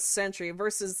quarter of a century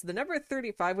versus the number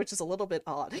 35, which is a little bit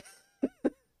odd.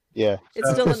 Yeah. It's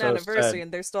So- still an so anniversary, sad.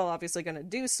 and they're still obviously going to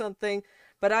do something.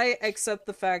 But I accept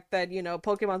the fact that,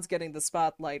 Pokemon's getting the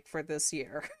spotlight for this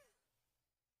year.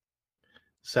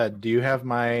 Said, do you have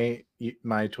my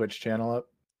Twitch channel up?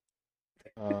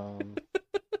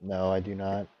 No, I do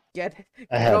not. Get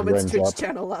I have Roman's Ren's Twitch up.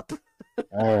 channel up.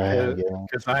 All right. Yeah.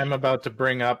 Because I'm about to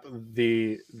bring up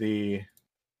the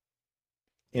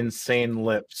insane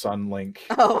lips on Link.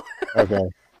 Oh, Okay.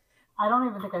 I don't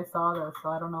even think I saw this, so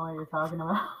I don't know what you're talking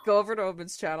about. go over to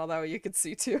Roman's channel, that way you can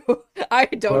see too. I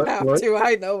don't Look, have look. to.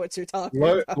 I know what you're talking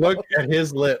Look, about. look at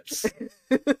his lips.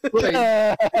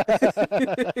 Like,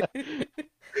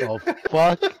 Oh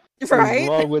fuck! What's Right?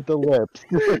 wrong with the lips?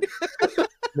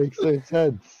 Makes no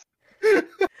sense. Well,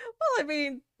 I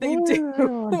mean, they I don't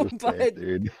do, understand, but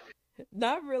dude.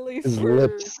 not really His for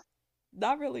lips.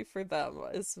 not really for them,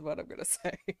 is what I'm gonna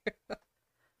say.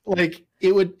 like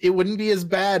it wouldn't be as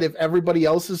bad if everybody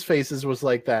else's faces was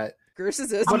like that.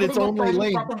 Gerses is. But I'm it's getting a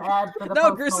only 30-second ad for the No,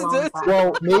 Post Grissom Malone did. fact,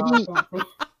 Well, so I maybe can't see.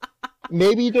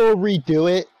 maybe they'll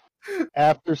redo it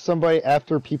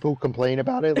after people complain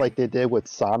about it, like they did with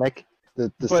Sonic,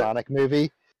 the But- Sonic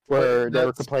movie, where they were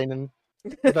that's- complaining.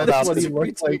 That's what he just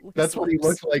looked like. retweet That's what he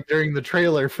lips. looked like during the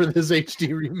trailer for this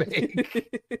HD remake.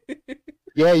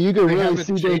 Yeah, you can They really haven't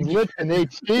see those changed. lips in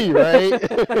HD, right?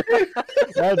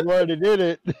 That's why they did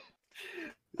it.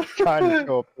 Trying to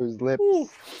show up those lips.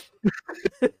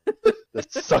 The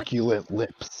succulent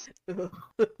lips.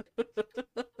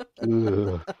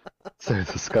 Ugh, so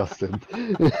disgusting.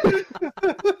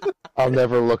 I'll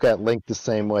never look at Link the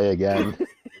same way again.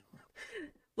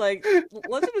 Like,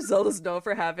 Legend of Zelda's known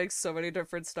for having so many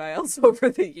different styles over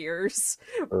the years,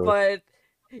 True. but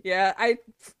yeah, I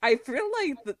feel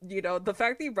like the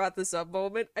fact that you brought this up,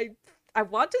 Moment, I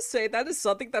want to say that is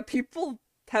something that people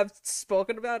have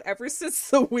spoken about ever since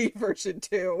the Wii version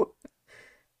too.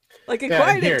 Like, it Yeah,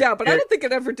 quieted down, but I don't think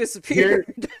it ever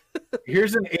disappeared.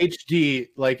 Here's an HD,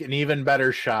 like an even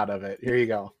better shot of it. Here you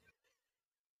go.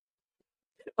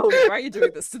 Oh, why are you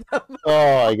doing this to them?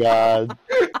 Oh my god.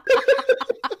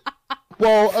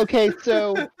 Well, okay,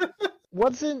 so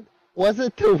wasn't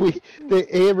the Wii?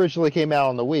 It originally came out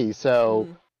on the Wii, so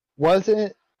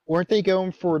weren't they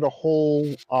going for the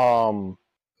whole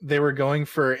They were going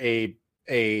for a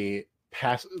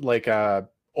like a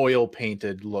oil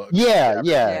painted look.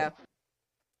 Yeah.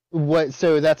 What?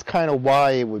 So that's kind of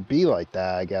why it would be like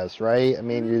that, I guess, right? I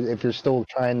mean, if you're still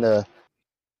trying to,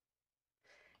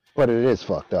 but it is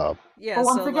fucked up. Yeah. But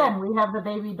once so, again, we have the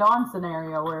Baby Dawn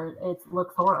scenario where it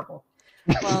looks horrible.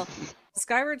 well,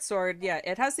 Skyward Sword, yeah,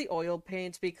 it has the oil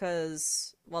paint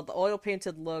because, well, the oil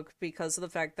painted look because of the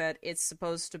fact that it's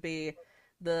supposed to be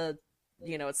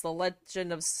it's the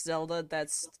Legend of Zelda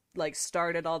that's like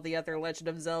started all the other Legend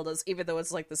of Zeldas, even though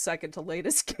it's like the second to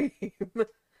latest game.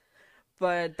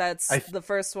 But that's the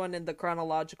first one in the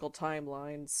chronological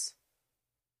timelines.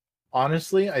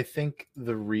 Honestly, I think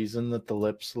the reason that the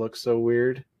lips look so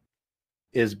weird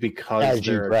is because As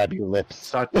you they're grab your lips.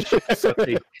 such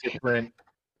a different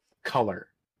color.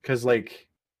 Because like,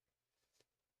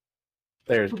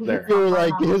 there. You're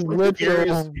like his lips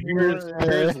are.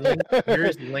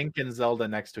 Here's Link and Zelda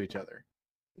next to each other.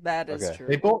 That is Okay.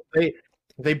 true.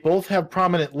 They both have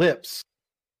prominent lips,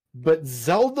 but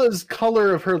Zelda's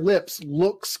color of her lips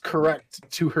looks correct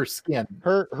to her skin.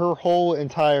 Her whole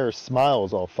entire smile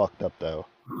is all fucked up though.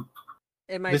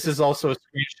 It might This just- is also a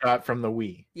screenshot from the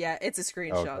Wii. Yeah, it's a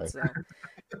screenshot,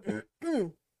 Okay.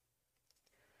 so.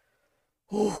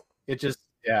 It just,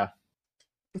 yeah.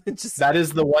 Just That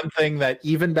is the one thing that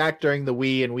even back during the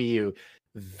Wii and Wii U,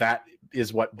 that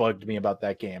is what bugged me about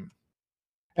that game.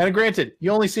 And granted,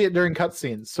 you only see it during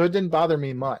cutscenes, so it didn't bother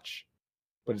me much,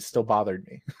 but it still bothered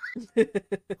me. The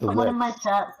Someone in my lips.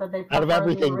 chat said they Out of prefer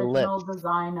everything, the the original lips.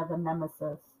 design of the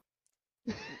Nemesis.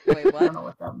 Wait, I don't what? know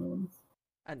what that means.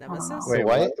 A nemesis? Wait,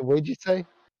 What? What did you say?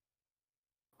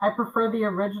 I prefer the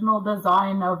original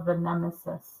design of the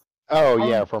Nemesis. Oh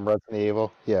yeah, from Resident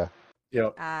Evil. Yeah.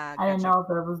 Yep. Ah, I didn't gotcha. know if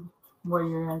that was what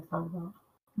you were guys talking about.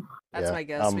 That's Yeah, my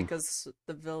guess because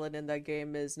the villain in that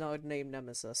game is not named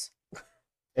Nemesis.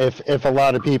 If a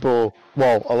lot of people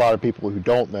who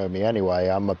don't know me anyway,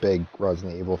 I'm a big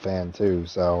Resident Evil fan too.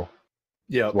 So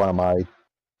Yep. it's one of my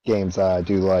games that I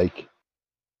do like.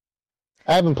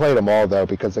 I haven't played them all though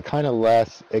because it kind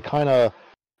of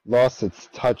lost its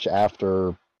touch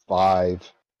after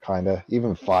 5.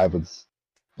 Even 5 was.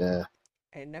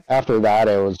 I never. After that,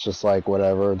 it was just like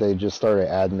whatever. They just started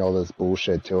adding all this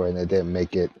bullshit to it, and it didn't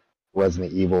make it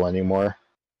Resident Evil anymore.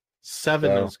 7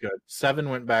 So- was good. 7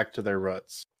 went back to their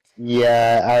roots.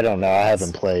 Yeah, I don't know. I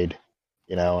haven't played,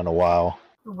 in a while.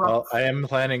 Well, I am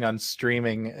planning on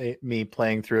streaming me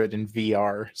playing through it in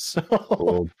VR. So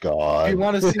Oh if God. you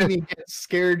want to see me get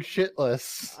scared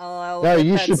shitless, I'll No, get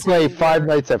you that should play seeing Five your-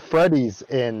 Nights at Freddy's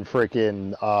in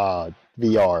freaking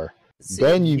VR.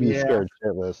 Then you'd be Yeah. scared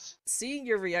shitless. Seeing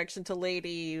your reaction to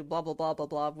Lady blah blah blah blah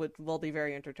blah will be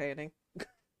very entertaining.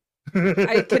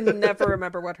 I can never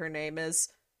remember what her name is.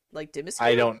 Like Dimitri?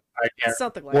 I can't.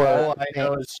 Something like Well, that. All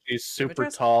I know is she's super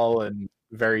Dimitris? tall and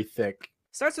very thick.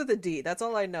 Starts with a D. That's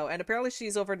all I know. And apparently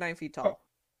she's over 9 feet tall,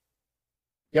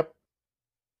 Yep,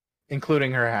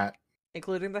 including her hat.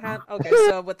 including the hat. Okay,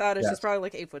 so without it, Yes. she's probably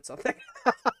like 8 foot something.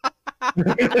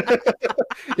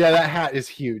 Yeah, that hat is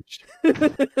huge.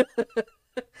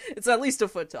 It's at least a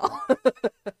foot tall.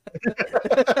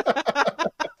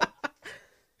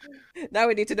 Now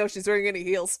we need to know if she's wearing any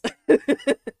heels.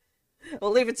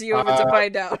 We'll leave it to you to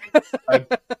find out. I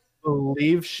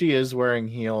believe she is wearing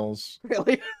heels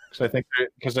Really?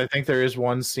 because I think there is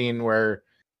one scene where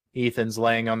Ethan's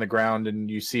laying on the ground and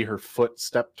you see her foot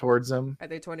step towards him. Are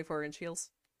they 24-inch heels?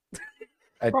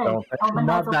 I don't. Elvin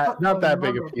has a foot Not that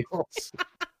thing big of loaded. heels.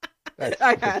 That's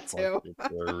I had to.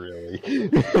 Really.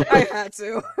 I had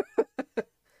to.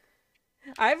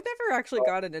 I've never actually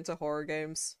gotten into horror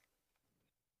games.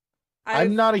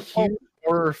 I'm not a huge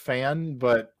horror fan,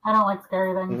 but I don't like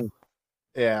scary things.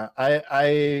 yeah,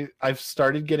 I've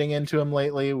started getting into them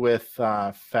lately with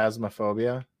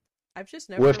Phasmophobia. I've just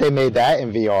never. What if they made that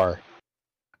in VR?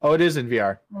 Oh, it is in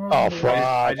VR. Oh,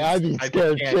 fuck. I'd be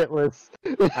scared shitless.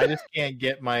 I just can't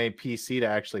get my PC to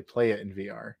actually play it in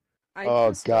VR.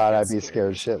 Oh god, I'd be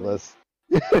scared shitless.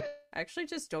 I actually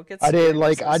just don't get. I didn't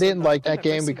like. scared I didn't easily, like but that never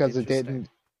game seemed because it interesting. didn't.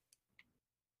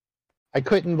 I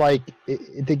couldn't like it.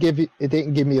 It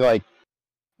didn't give me like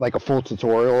a full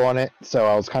tutorial on it, so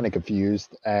I was kind of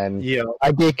confused. And Yeah.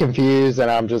 I get confused, and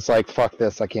I'm just like, "Fuck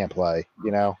this! I can't play."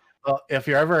 You know. Well, if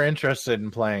you're ever interested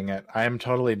in playing it, I am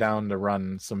totally down to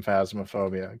run some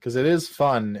Phasmophobia because it is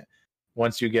fun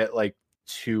once you get like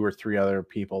 2 or 3 other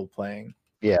people playing.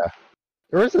 Yeah.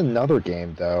 There was another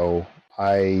game though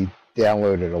I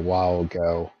downloaded a while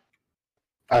ago.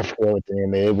 I forget what the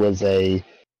name. It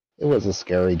was a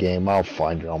scary game. I'll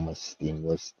find it on my Steam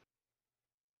list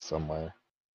somewhere.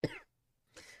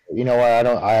 You know what?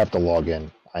 I have to log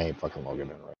in. I ain't fucking logging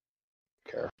in right.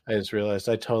 Care. I just realized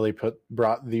I totally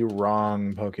brought the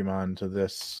wrong Pokemon to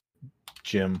this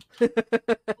gym.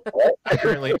 I'm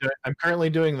currently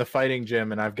doing the fighting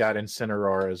gym, and I've got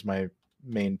Incineroar as my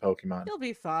main Pokemon. You'll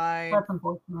be fine. That's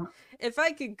unfortunate. If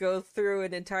I could go through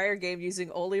an entire game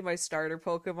using only my starter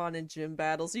Pokemon in gym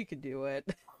battles, you could do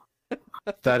it.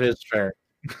 That is fair.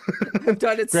 I've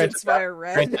done it Granted, since Fire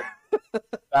Red.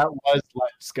 That was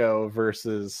Let's Go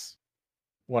versus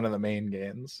one of the main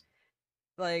games.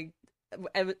 Like,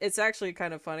 it's actually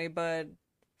kind of funny, but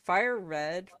Fire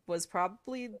Red was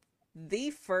probably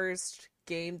the first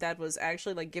game that was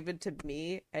actually like given to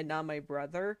me and not my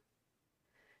brother.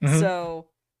 Mhm. So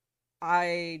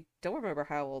I don't remember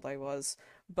how old I was,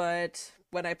 but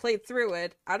when I played through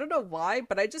it, I don't know why,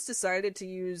 but I just decided to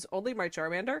use only my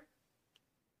Charmander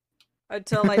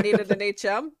until I needed an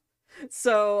HM.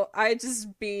 So I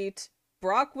just beat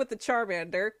Brock with the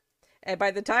Charmander, and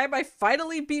by the time I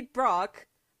finally beat Brock,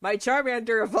 my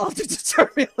Charmander evolved into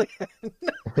Charmeleon.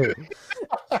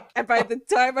 And by the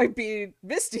time I beat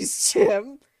Misty's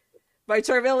gym, my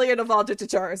Charmeleon evolved into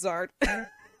Charizard.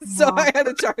 So Wow. I had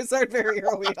a Charizard very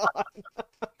early on.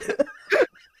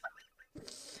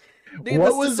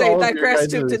 Needless to say, that grass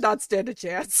tube did not stand a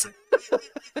chance.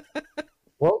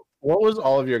 What was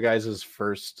all of your guys'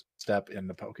 first step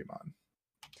into Pokemon?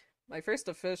 My first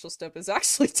official step is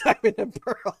actually Diamond and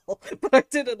Pearl, but I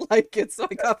didn't like it, so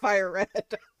I got Fire Red.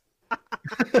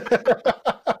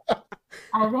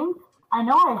 I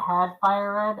know I had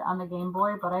Fire Red on the Game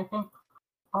Boy, but I think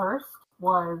first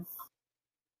was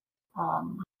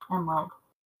Emerald.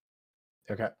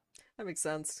 Okay. That makes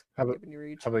sense. How about- given your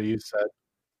age. How about you, Seth?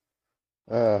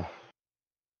 I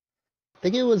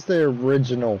think it was the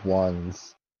original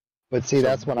ones. But see, So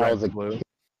that's when I Red was a and Blue? kid.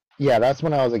 Yeah, that's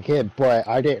when I was a kid, but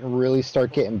I didn't really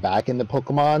start getting back into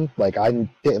Pokemon. Like, I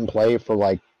didn't play for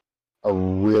like a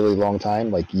really long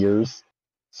time, like years.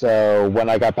 So when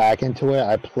I got back into it,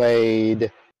 I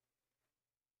played.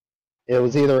 It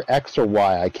was either X or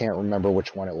Y. I can't remember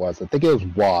which one it was. I think it was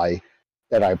Y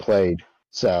that I played.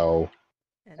 So,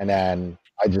 and then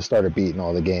I just started beating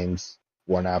all the games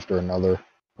one after another,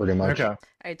 pretty much. Okay.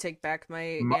 I take back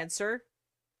my My- answer.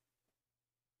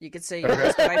 You could say Okay.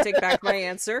 yours, but I take back my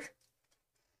answer.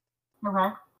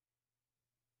 Okay.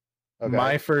 Okay.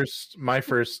 My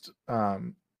first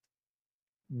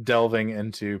delving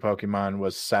into Pokemon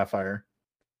was Sapphire.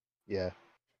 Yeah.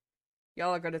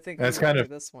 Y'all are gonna think That's me weird kind of-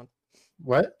 for this one.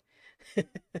 What?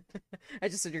 I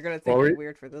just said you're gonna What think were me you-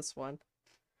 weird for this one,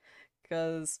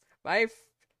 because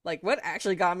what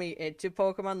actually got me into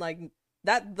Pokemon, like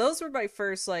that. Those were my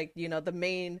first, like, you know, the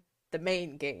main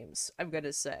games. I'm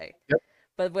gonna say. Yep.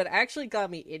 But what actually got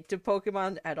me into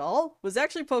Pokemon at all was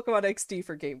actually Pokemon XD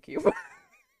for GameCube.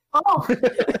 Oh,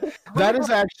 That is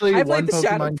actually I played one the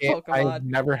Shadow Pokemon game Pokemon. I've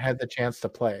never had the chance to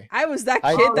play. I was that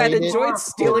I kid that played it. enjoyed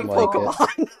stealing Didn't like it.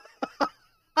 Pokemon.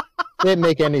 Didn't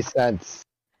make any sense.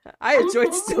 I Are you enjoyed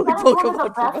kidding me? stealing That is one of Pokemon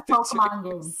the from best other Pokemon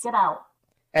gyms. games. Get out.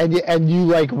 And you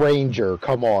like Ranger?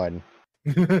 Come on.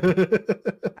 I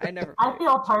never. I played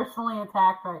feel Ranger. personally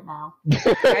attacked right now.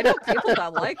 I know people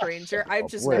that like Ranger. I've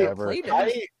just never Whatever. played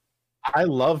it. I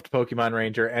loved Pokemon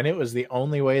Ranger, and it was the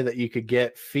only way that you could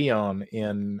get Fion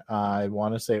in. I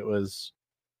want to say it was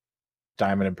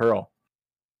Diamond and Pearl.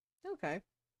 Okay.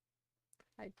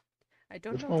 I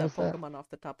don't Which know one that was that? Pokemon off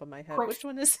the top of my head. Quick. Which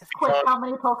one is it? Quick, how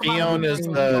many Pokemon Fion games is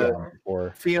are the- you there? Or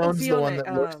Fion's the one Fiona,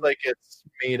 that looks like it's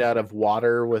made out of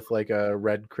water with like a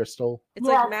red crystal. It's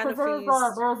Yeah, like because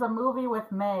Manaphy's. there was a movie with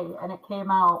May, and it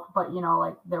came out, but you know,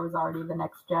 like there was already the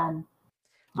next gen.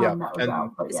 Yeah, that was and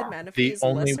out. But Is yeah, it Manaphy's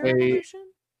only lesser way-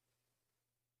 evolution?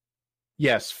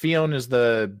 Yes, Fion is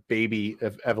the baby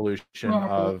evolution Manaphy.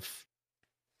 of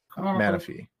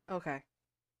Manaphy. Okay.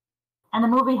 And the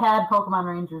movie had Pokemon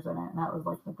Rangers in it, and that was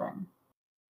like the thing.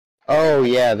 Oh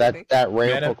yeah, Maybe. that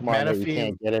rare Mana- Pokemon that you Manaphy-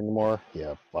 can't get anymore.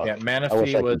 Yeah, fuck. Yeah, I wish Manaphy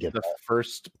I was could get the that.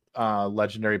 first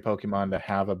legendary Pokemon to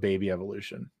have a baby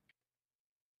evolution.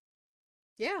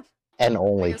 Yeah, And I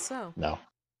only. guess so. No.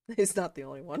 He's not the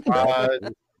only one.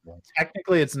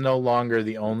 Technically, it's no longer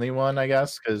the only one, I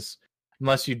guess, because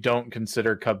unless you don't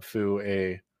consider Kubfu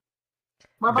a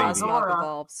What about Baby. Cosmog Zora?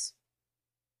 evolves.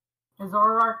 Is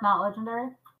Zoroark not legendary?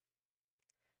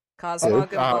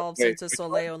 Cosmog Oh, evolves wait, into which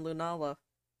Soleo and Lunala.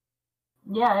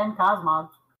 Yeah, and Cosmog.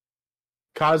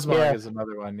 Cosmog Yeah. is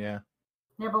another one, yeah.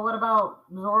 Yeah, but what about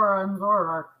Zora and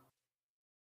Zoroark?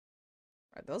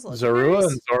 Are those Zorua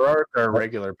legendaries? and Zoroark are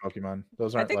regular Pokemon.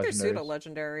 Those I aren't think they're legendaries.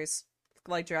 pseudo-legendaries.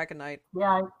 Like Dragonite.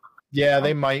 Yeah, Yeah,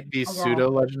 they might be got it.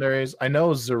 pseudo legendaries. I know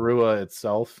Zorua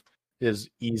itself is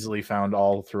easily found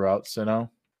all throughout Sinnoh.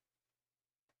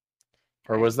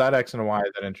 Or was that X and Y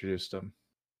that introduced him?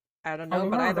 I don't I know,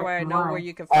 think but that was either way, I X and know Y. where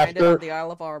you can find it After- on the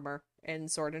Isle of Armor in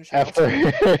Sword and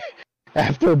Shield.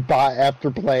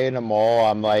 After playing them all,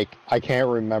 I'm like, I can't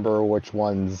remember which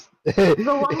ones the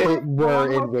were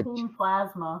one in with which Team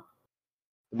Plasma.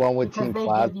 one with Because Team they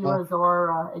give you Plasma. a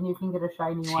Zora, and you can get a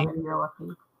shiny one if Team- you're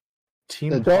lucky. Team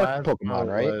The dark Plasma Pokemon,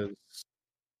 right? was...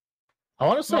 I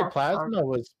want to say Yeah, Plasma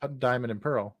was Diamond and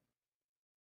Pearl.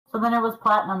 So then it was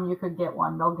Platinum, you could get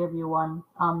one. They'll give you one.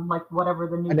 Like whatever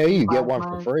the new I know you Team get one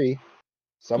Plasma for is. free Yeah,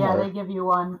 somewhere. they give you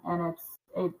one, and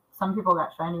some people got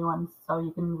shiny ones, so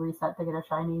you can reset to get a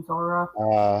shiny Zora.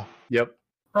 Yep.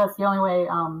 That's the only way,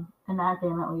 in that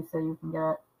game at least, that you can get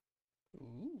it.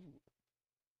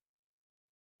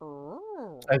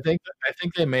 Ooh. I think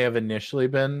they may have initially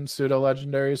been pseudo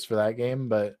legendaries for that game,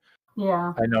 but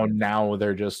Yeah. I know now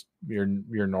they're just your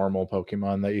normal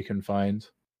Pokemon that you can find.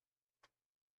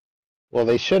 Well,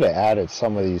 they should have added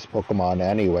some of these Pokemon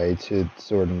anyway to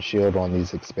Sword and Shield on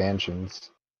these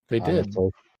expansions. They did.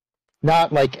 honestly.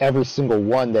 Not like every single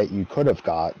one that you could have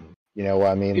gotten. You know what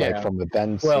I mean? Like Yeah. from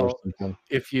events or Well, something.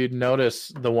 If you notice,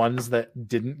 the ones that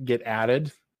didn't get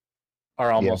added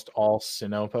are almost all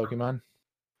Sinnoh Pokemon.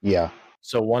 Yeah.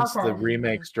 So once the Okay.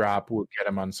 remakes drop, we'll get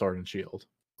them on Sword and Shield.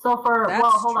 So That's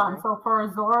hold on. true. So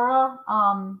for Zora,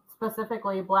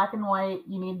 specifically Black and White,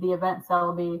 you need the event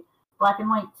Celebi. Black and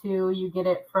White 2, you get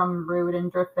it from Rude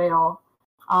and Driftveil.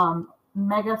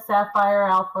 Mega Sapphire,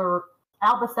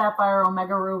 Alpha Sapphire,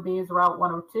 Omega Ruby is Route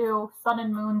 102. Sun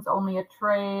and Moon's only a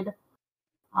trade.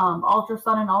 Ultra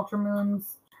Sun and Ultra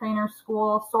Moon's Trainer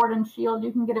School. Sword and Shield,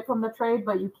 you can get it from the trade,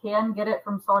 but you can get it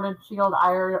from Sword and Shield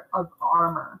Iron of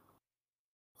Armor.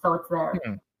 So it's there.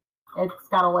 It's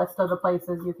got a list of the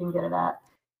places you can get it at.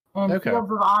 And Okay. Fields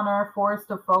of Honor,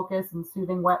 Forest of Focus, and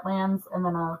Soothing Wetlands, and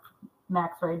then a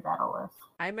max raid battle list.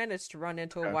 I managed to run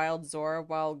into a Okay. wild Zora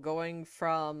while going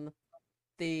from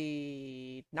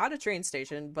not a train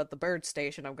station, but the bird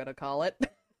station, I'm gonna call it.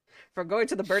 From going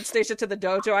to the bird station to the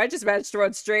dojo, I just managed to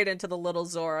run straight into the little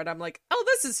Zora, and I'm like, oh,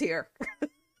 this is here.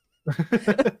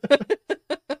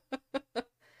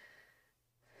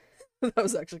 That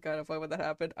was actually kind of fun when that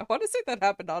happened. I want to say that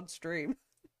happened on stream.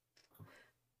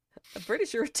 I'm pretty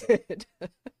sure it did.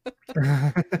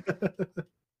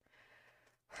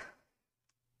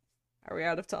 Are we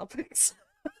out of topics?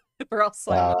 We're all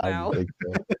silent I now. think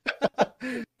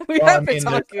so. We Well, I have been mean,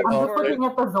 talking I'm Well, just for looking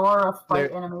at the Zora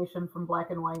sprite there- animation from Black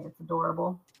and White. It's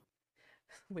adorable.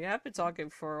 we have been talking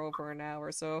for over an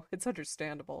hour, so it's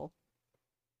understandable.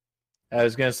 I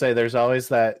was gonna say,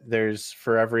 there's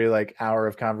for every like hour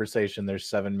of conversation, there's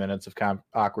 7 minutes of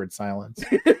awkward silence.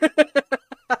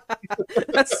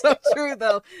 That's so true,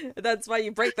 though. That's why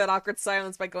you break that awkward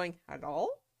silence by going, "Hello?"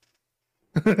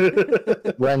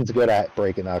 Ren's good at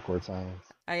breaking awkward silence.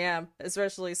 I am,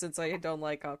 especially since I don't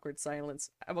like awkward silence.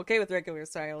 I'm okay with regular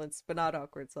silence, but not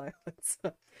awkward silence.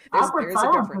 Awkward there's a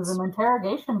silence difference. is an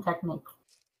interrogation technique.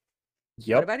 What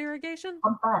Yep. about irrigation?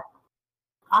 Fun fact.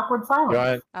 Awkward silence. You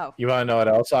want Oh. you want to know what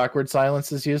else awkward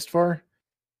silence is used for?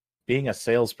 Being a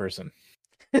salesperson.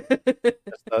 Because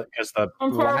the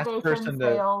Interrogation,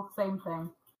 sales, same thing.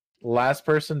 last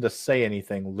person to say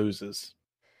anything loses.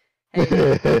 Hey,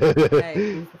 hey,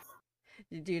 Jesus.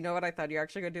 do you know what I thought you were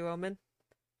actually gonna do, Omen?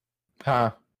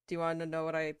 Huh? Do you want to know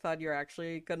what I thought you were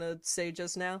actually gonna say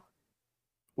just now?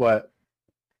 What?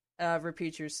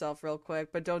 Repeat yourself real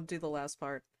quick, but don't do the last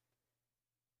part.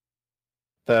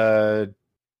 The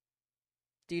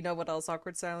Do you know what else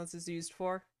awkward silence is used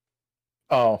for?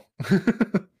 oh.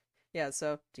 Yeah,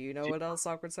 so do you know what else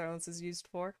awkward silence is used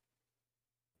for?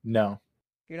 No.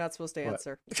 You're not supposed to What?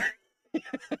 answer. Okay.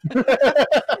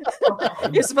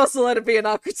 You're supposed to let it be an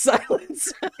awkward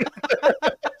silence.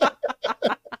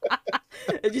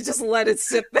 And you just let it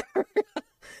sit there.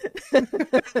 I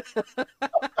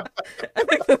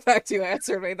think the fact you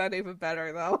answered made that even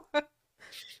better, though.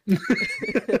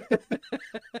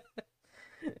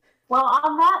 Well,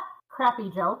 on that crappy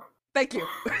joke, Thank you.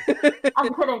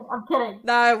 I'm kidding.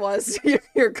 Nah, I was.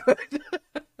 You're good.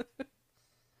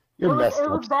 You're It messed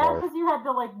was up, bad Star. because you had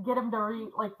to get him to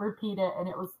repeat it, and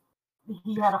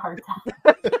he had a hard time.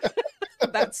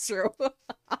 That's true.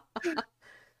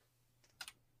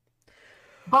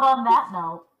 But on that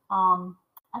note, I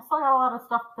still got a lot of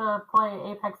stuff to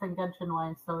play Apex and Genshin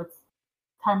wise, so it's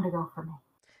time to go for me.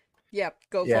 Yep,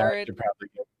 go Yeah, for I it.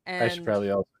 should probably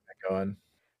also get going.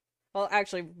 Well,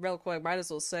 actually, real quick, might as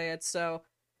well say it. So,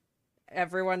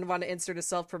 everyone want to insert a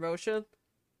self-promotion?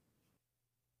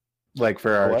 Like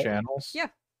for our What? channels? Yeah.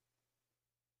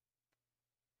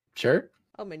 Sure.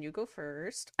 Oh, man, you go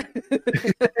first.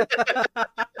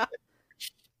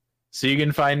 So you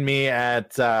can find me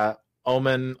at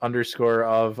Omen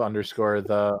 _of_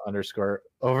 the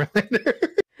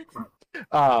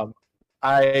 _overlander.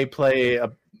 I play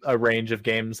a range of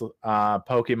games,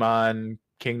 Pokemon,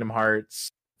 Kingdom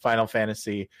Hearts, Final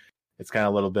Fantasy. It's kind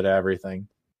of a little bit of everything.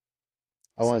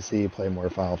 I want to see you play more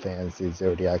Final Fantasy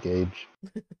Zodiac Age.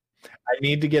 I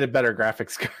need to get a better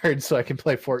graphics card so I can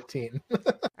play 14.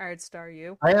 Alright, Star,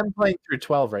 you. I am playing through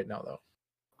 12 right now, though.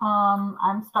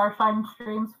 I'm Starshine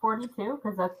Streams 42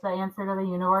 because that's the answer to the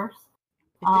universe.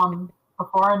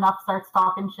 Before enough starts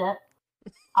talking shit,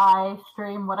 I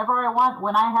stream whatever I want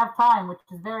when I have time, which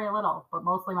is very little, but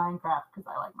mostly Minecraft because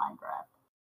I like Minecraft.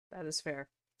 That is fair.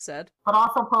 Said. But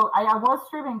also, I was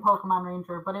streaming Pokemon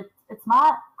Ranger, but it's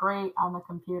not great on the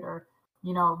computer.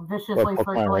 You know, viciously What, Pokemon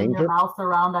circling your Ranger? mouse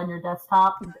around on your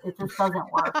desktop. It just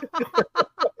doesn't work.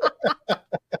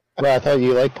 Well, I thought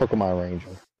you liked Pokemon Ranger.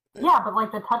 Yeah,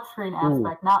 but the touchscreen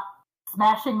aspect, not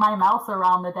smashing my mouse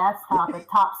around the desktop at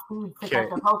top speed to catch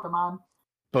a Pokemon.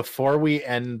 Before we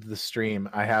end the stream,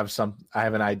 I have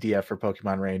an idea for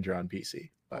Pokemon Ranger on PC,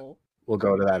 but Oh. we'll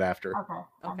go to that after. Okay.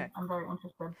 Okay. I'm very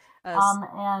interested. Uh,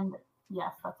 And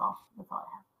yes, that's all. That's all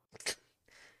I have.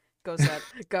 Go, Said.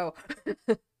 Go.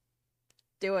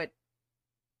 Do it.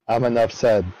 I'm enough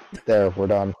said. There, we're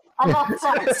done. Enough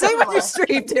said. Say what Anyway, you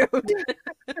stream, dude.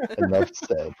 Enough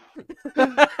said.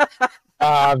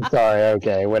 I'm sorry.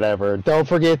 Okay, whatever. Don't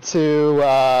forget to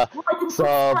like and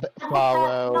sub, subscribe, hit that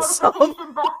follow,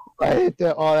 notification bell. hit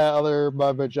all that other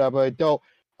mumbo jumbo. Don't.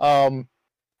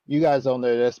 You guys don't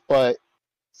know this, but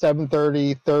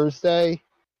 7:30 Thursday,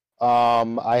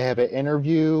 I have an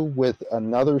interview with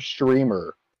another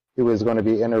streamer who is going to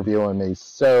be interviewing me.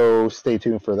 So stay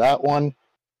tuned for that one.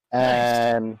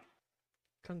 And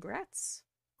Congrats.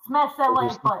 Smash that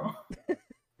like button.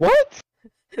 what?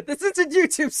 This is a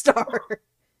YouTube star.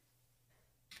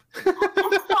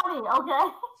 It's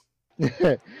funny,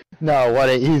 okay? No, what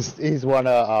he's one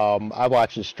of I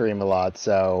watch his stream a lot,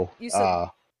 so You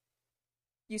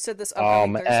said this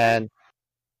upcoming Thursday?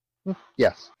 and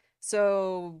yes,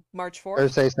 So March 4th?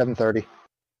 Thursday 7:30.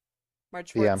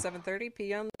 March 4th, PM. 7:30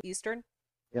 p.m. Eastern?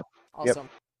 Yep. Awesome.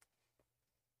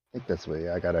 I think this way.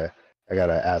 I gotta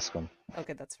ask him.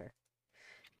 Okay, that's fair.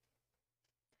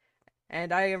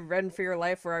 And I am Run for Your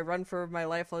Life, where I run for my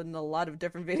life in a lot of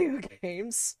different video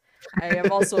games. I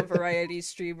am also a variety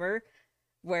streamer,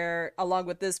 where, along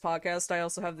with this podcast, I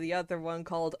also have the other one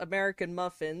called American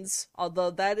Muffins,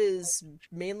 although that is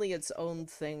mainly its own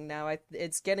thing now.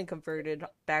 It's getting converted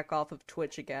back off of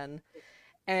Twitch again.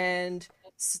 And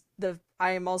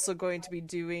I am also going to be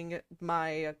doing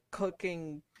my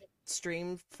cooking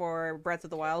stream for Breath of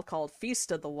the Wild called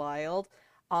Feast of the Wild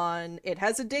it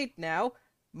has a date now,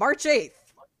 March 8th.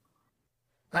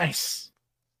 Nice.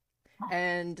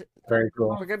 And Very cool.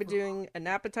 we're going to be doing an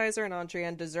appetizer, an entree,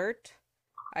 and dessert.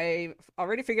 I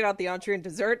already figured out the entree and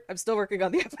dessert. I'm still working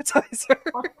on the appetizer.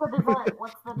 What's the dessert?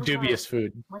 What's the dessert? Dubious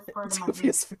food. Whisper to my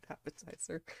Dubious food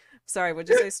appetizer. Sorry, what'd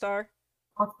you say, Star?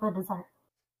 What's the dessert?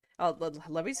 Oh,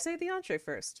 let me say the entree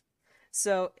first.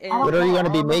 So, I don't What are you care, gonna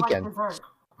be I only like making? dessert.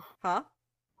 huh?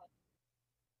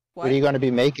 What are you going to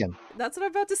be making? That's what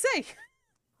I'm about to say.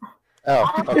 Oh,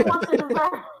 I okay. want the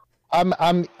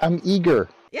dessert. I'm eager.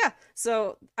 Yeah,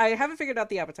 so I haven't figured out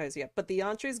the appetizer yet, but the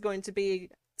entree is going to be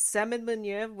Salmon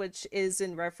Meunier, which is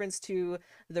in reference to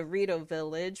the Rito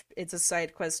Village. It's a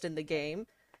side quest in the game.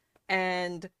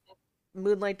 And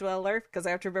Moonlight Dweller, because I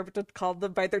have to remember to call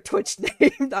them by their Twitch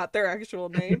name, not their actual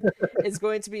name, is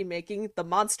going to be making the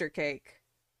monster cake.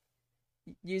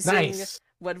 Using Nice.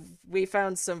 what we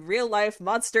found some real-life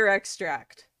monster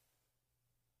extract.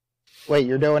 Wait,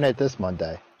 you're doing it this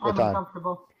Monday. What I'm time?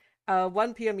 uncomfortable.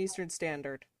 1 p.m. Eastern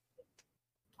Standard.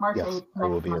 March Yes, 8th, I will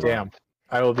next be Monday. Damn,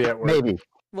 I will be at work. Maybe.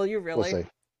 Will you We'll really? see.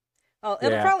 Oh,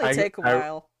 it'll Yeah, probably take a I-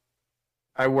 while.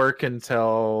 I work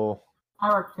until I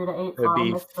work 2 to 8, so It'd I'll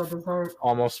be miss the dessert.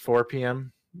 almost 4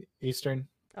 p.m. Eastern.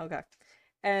 Okay.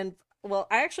 And, well,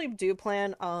 I actually do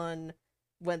plan on,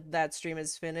 when that stream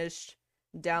is finished,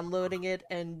 downloading it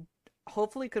and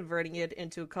hopefully converting it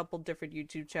into a couple different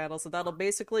YouTube channels. So that'll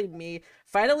basically me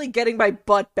finally getting my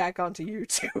butt back onto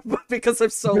YouTube because I'm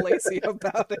so lazy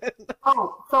about it.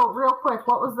 Oh, so real quick,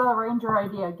 what was the Ranger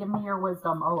idea? Give me your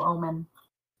wisdom, oh Omen.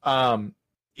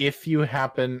 If you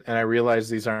happen, and I realize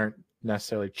these aren't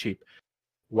necessarily cheap,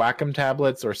 Wacom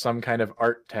tablets or some kind of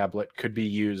art tablet could be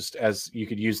used as you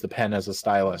could use the pen as a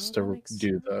stylus Oh, that to makes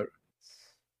do the.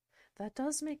 That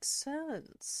does make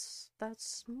sense. That's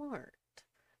smart.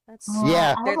 That's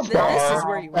Yeah, I haven't This done is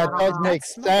where you That are. does That's make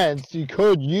smart. sense. You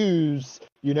could use,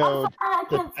 you I'm know, sorry, I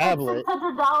the can't spend tablet.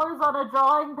 $600 on a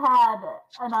drawing pad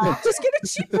and Just get a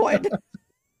cheap one.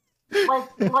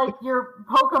 like your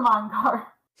Pokemon card.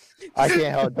 I can't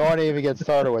help. Don't even get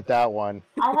started with that one.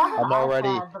 I have an I'm already-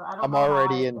 iPad, but I don't I'm know how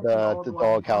already I in fix an the old one.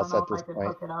 doghouse I don't at know this if I could point.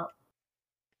 hook it up.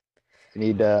 I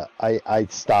need to. I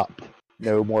stopped.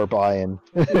 No more buying.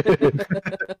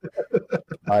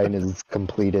 Mine is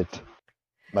completed.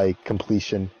 My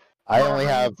completion. I only Whatever you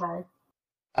have. say.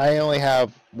 I only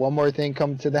have one more thing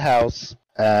come to the house,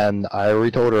 and I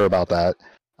already told her about that.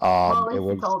 Well, at It least you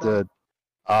was told her.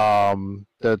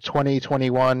 the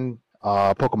 2021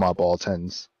 Pokemon ball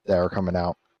tins that are coming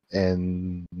out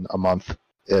in a month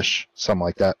ish, something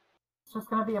like that. It's just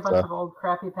gonna be a bunch So- of old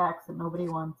crappy packs that nobody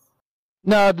wants.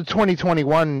 No, the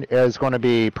 2021 is going to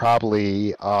be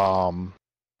probably the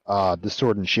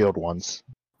Sword and Shield ones.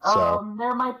 So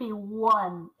There might be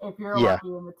one if you're Yeah.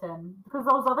 lucky in the tin, because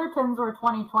those other tins were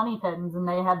 2020 tins and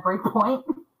they had Breakpoint.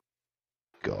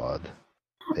 God,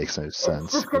 makes no It's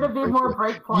sense. just gonna be more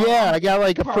Breakpoint. Yeah, I got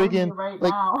like a I'm telling you friggin' right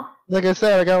like- now. Like I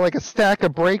said, I got like a stack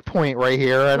of Breakpoint right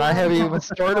here, and I haven't even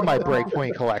started my Yeah.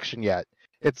 Breakpoint collection yet.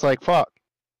 It's like fuck.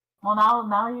 Well,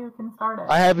 now you can start it.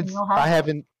 I haven't. and you'll have I it.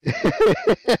 haven't.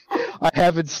 I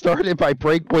haven't started my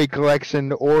Breakpoint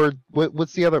collection, or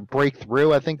what's the other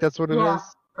Breakthrough? I think that's what it is. Yeah.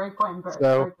 Breakpoint and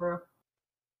So- Breakthrough.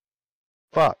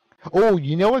 Fuck. Oh,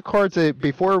 you know what cards?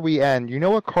 Before we end, you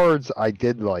know what cards I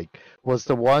did like was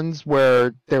the ones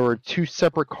where there were two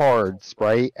separate cards,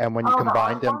 right? And when you Oh, the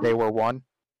combined art them, they ones? were one.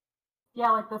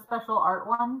 Yeah, like the special art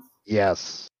ones.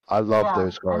 Yes, I love yeah,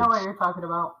 those I know what cards. you're talking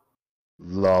about.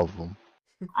 Love them.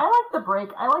 I like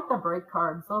the break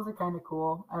cards. Those are kind of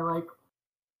cool. I like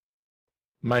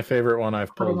My favorite one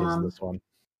I've Putting pulled is on- this one.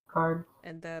 card.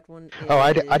 And that one is... Oh,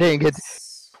 I didn't get-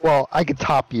 Well, I could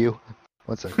top you.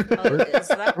 One second. Oh, is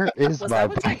that... Where is was my that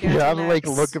what binder? I'm like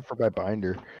Gigantamax- looking for my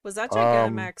binder. Was that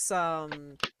Gigantamax,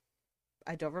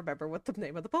 I don't remember what the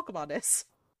name of the Pokemon is.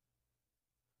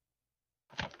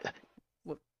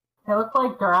 They look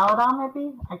like Duraludon,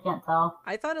 maybe? I can't tell.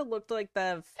 I thought it looked like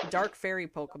the Dark Fairy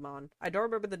Pokemon. I don't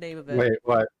remember the name of it. Wait,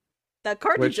 what? That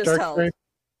card Which you just Dark held. Fairy?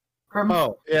 Grim,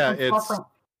 Oh, yeah, Grim it's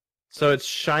Snarl. so it's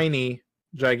shiny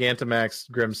Gigantamax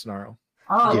Grimmsnarl.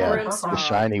 Oh, Yeah, okay. Grimmsnarl. the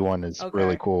shiny one is Okay.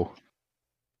 really cool.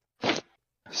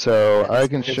 So I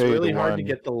can It's show you really the hard one. to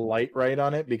get the light right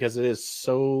on it because it is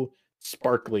so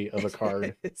sparkly of a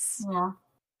card. It's Yeah.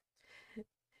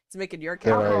 making your Yeah,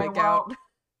 camera Okay, wig well, out.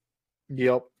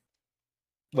 Yep.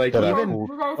 Like But, you even guys-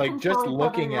 you guys like, can just show each other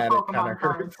looking your at it Pokemon kinda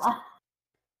cards. hurts.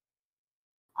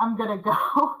 I'm gonna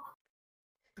go.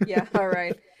 Yeah,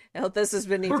 alright. Well, this has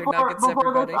been Ether before Nuggets, before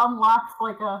everybody. this unlocks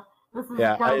like a. This is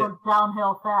Yeah, gonna I- go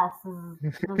downhill fast.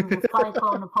 This is a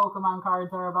cyclone of Pokemon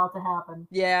cards are about to happen.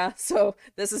 Yeah, so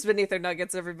this has been Ether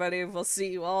Nuggets, everybody. We'll see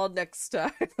you all next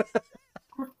time.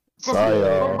 Sorry,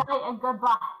 Good night and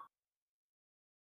goodbye.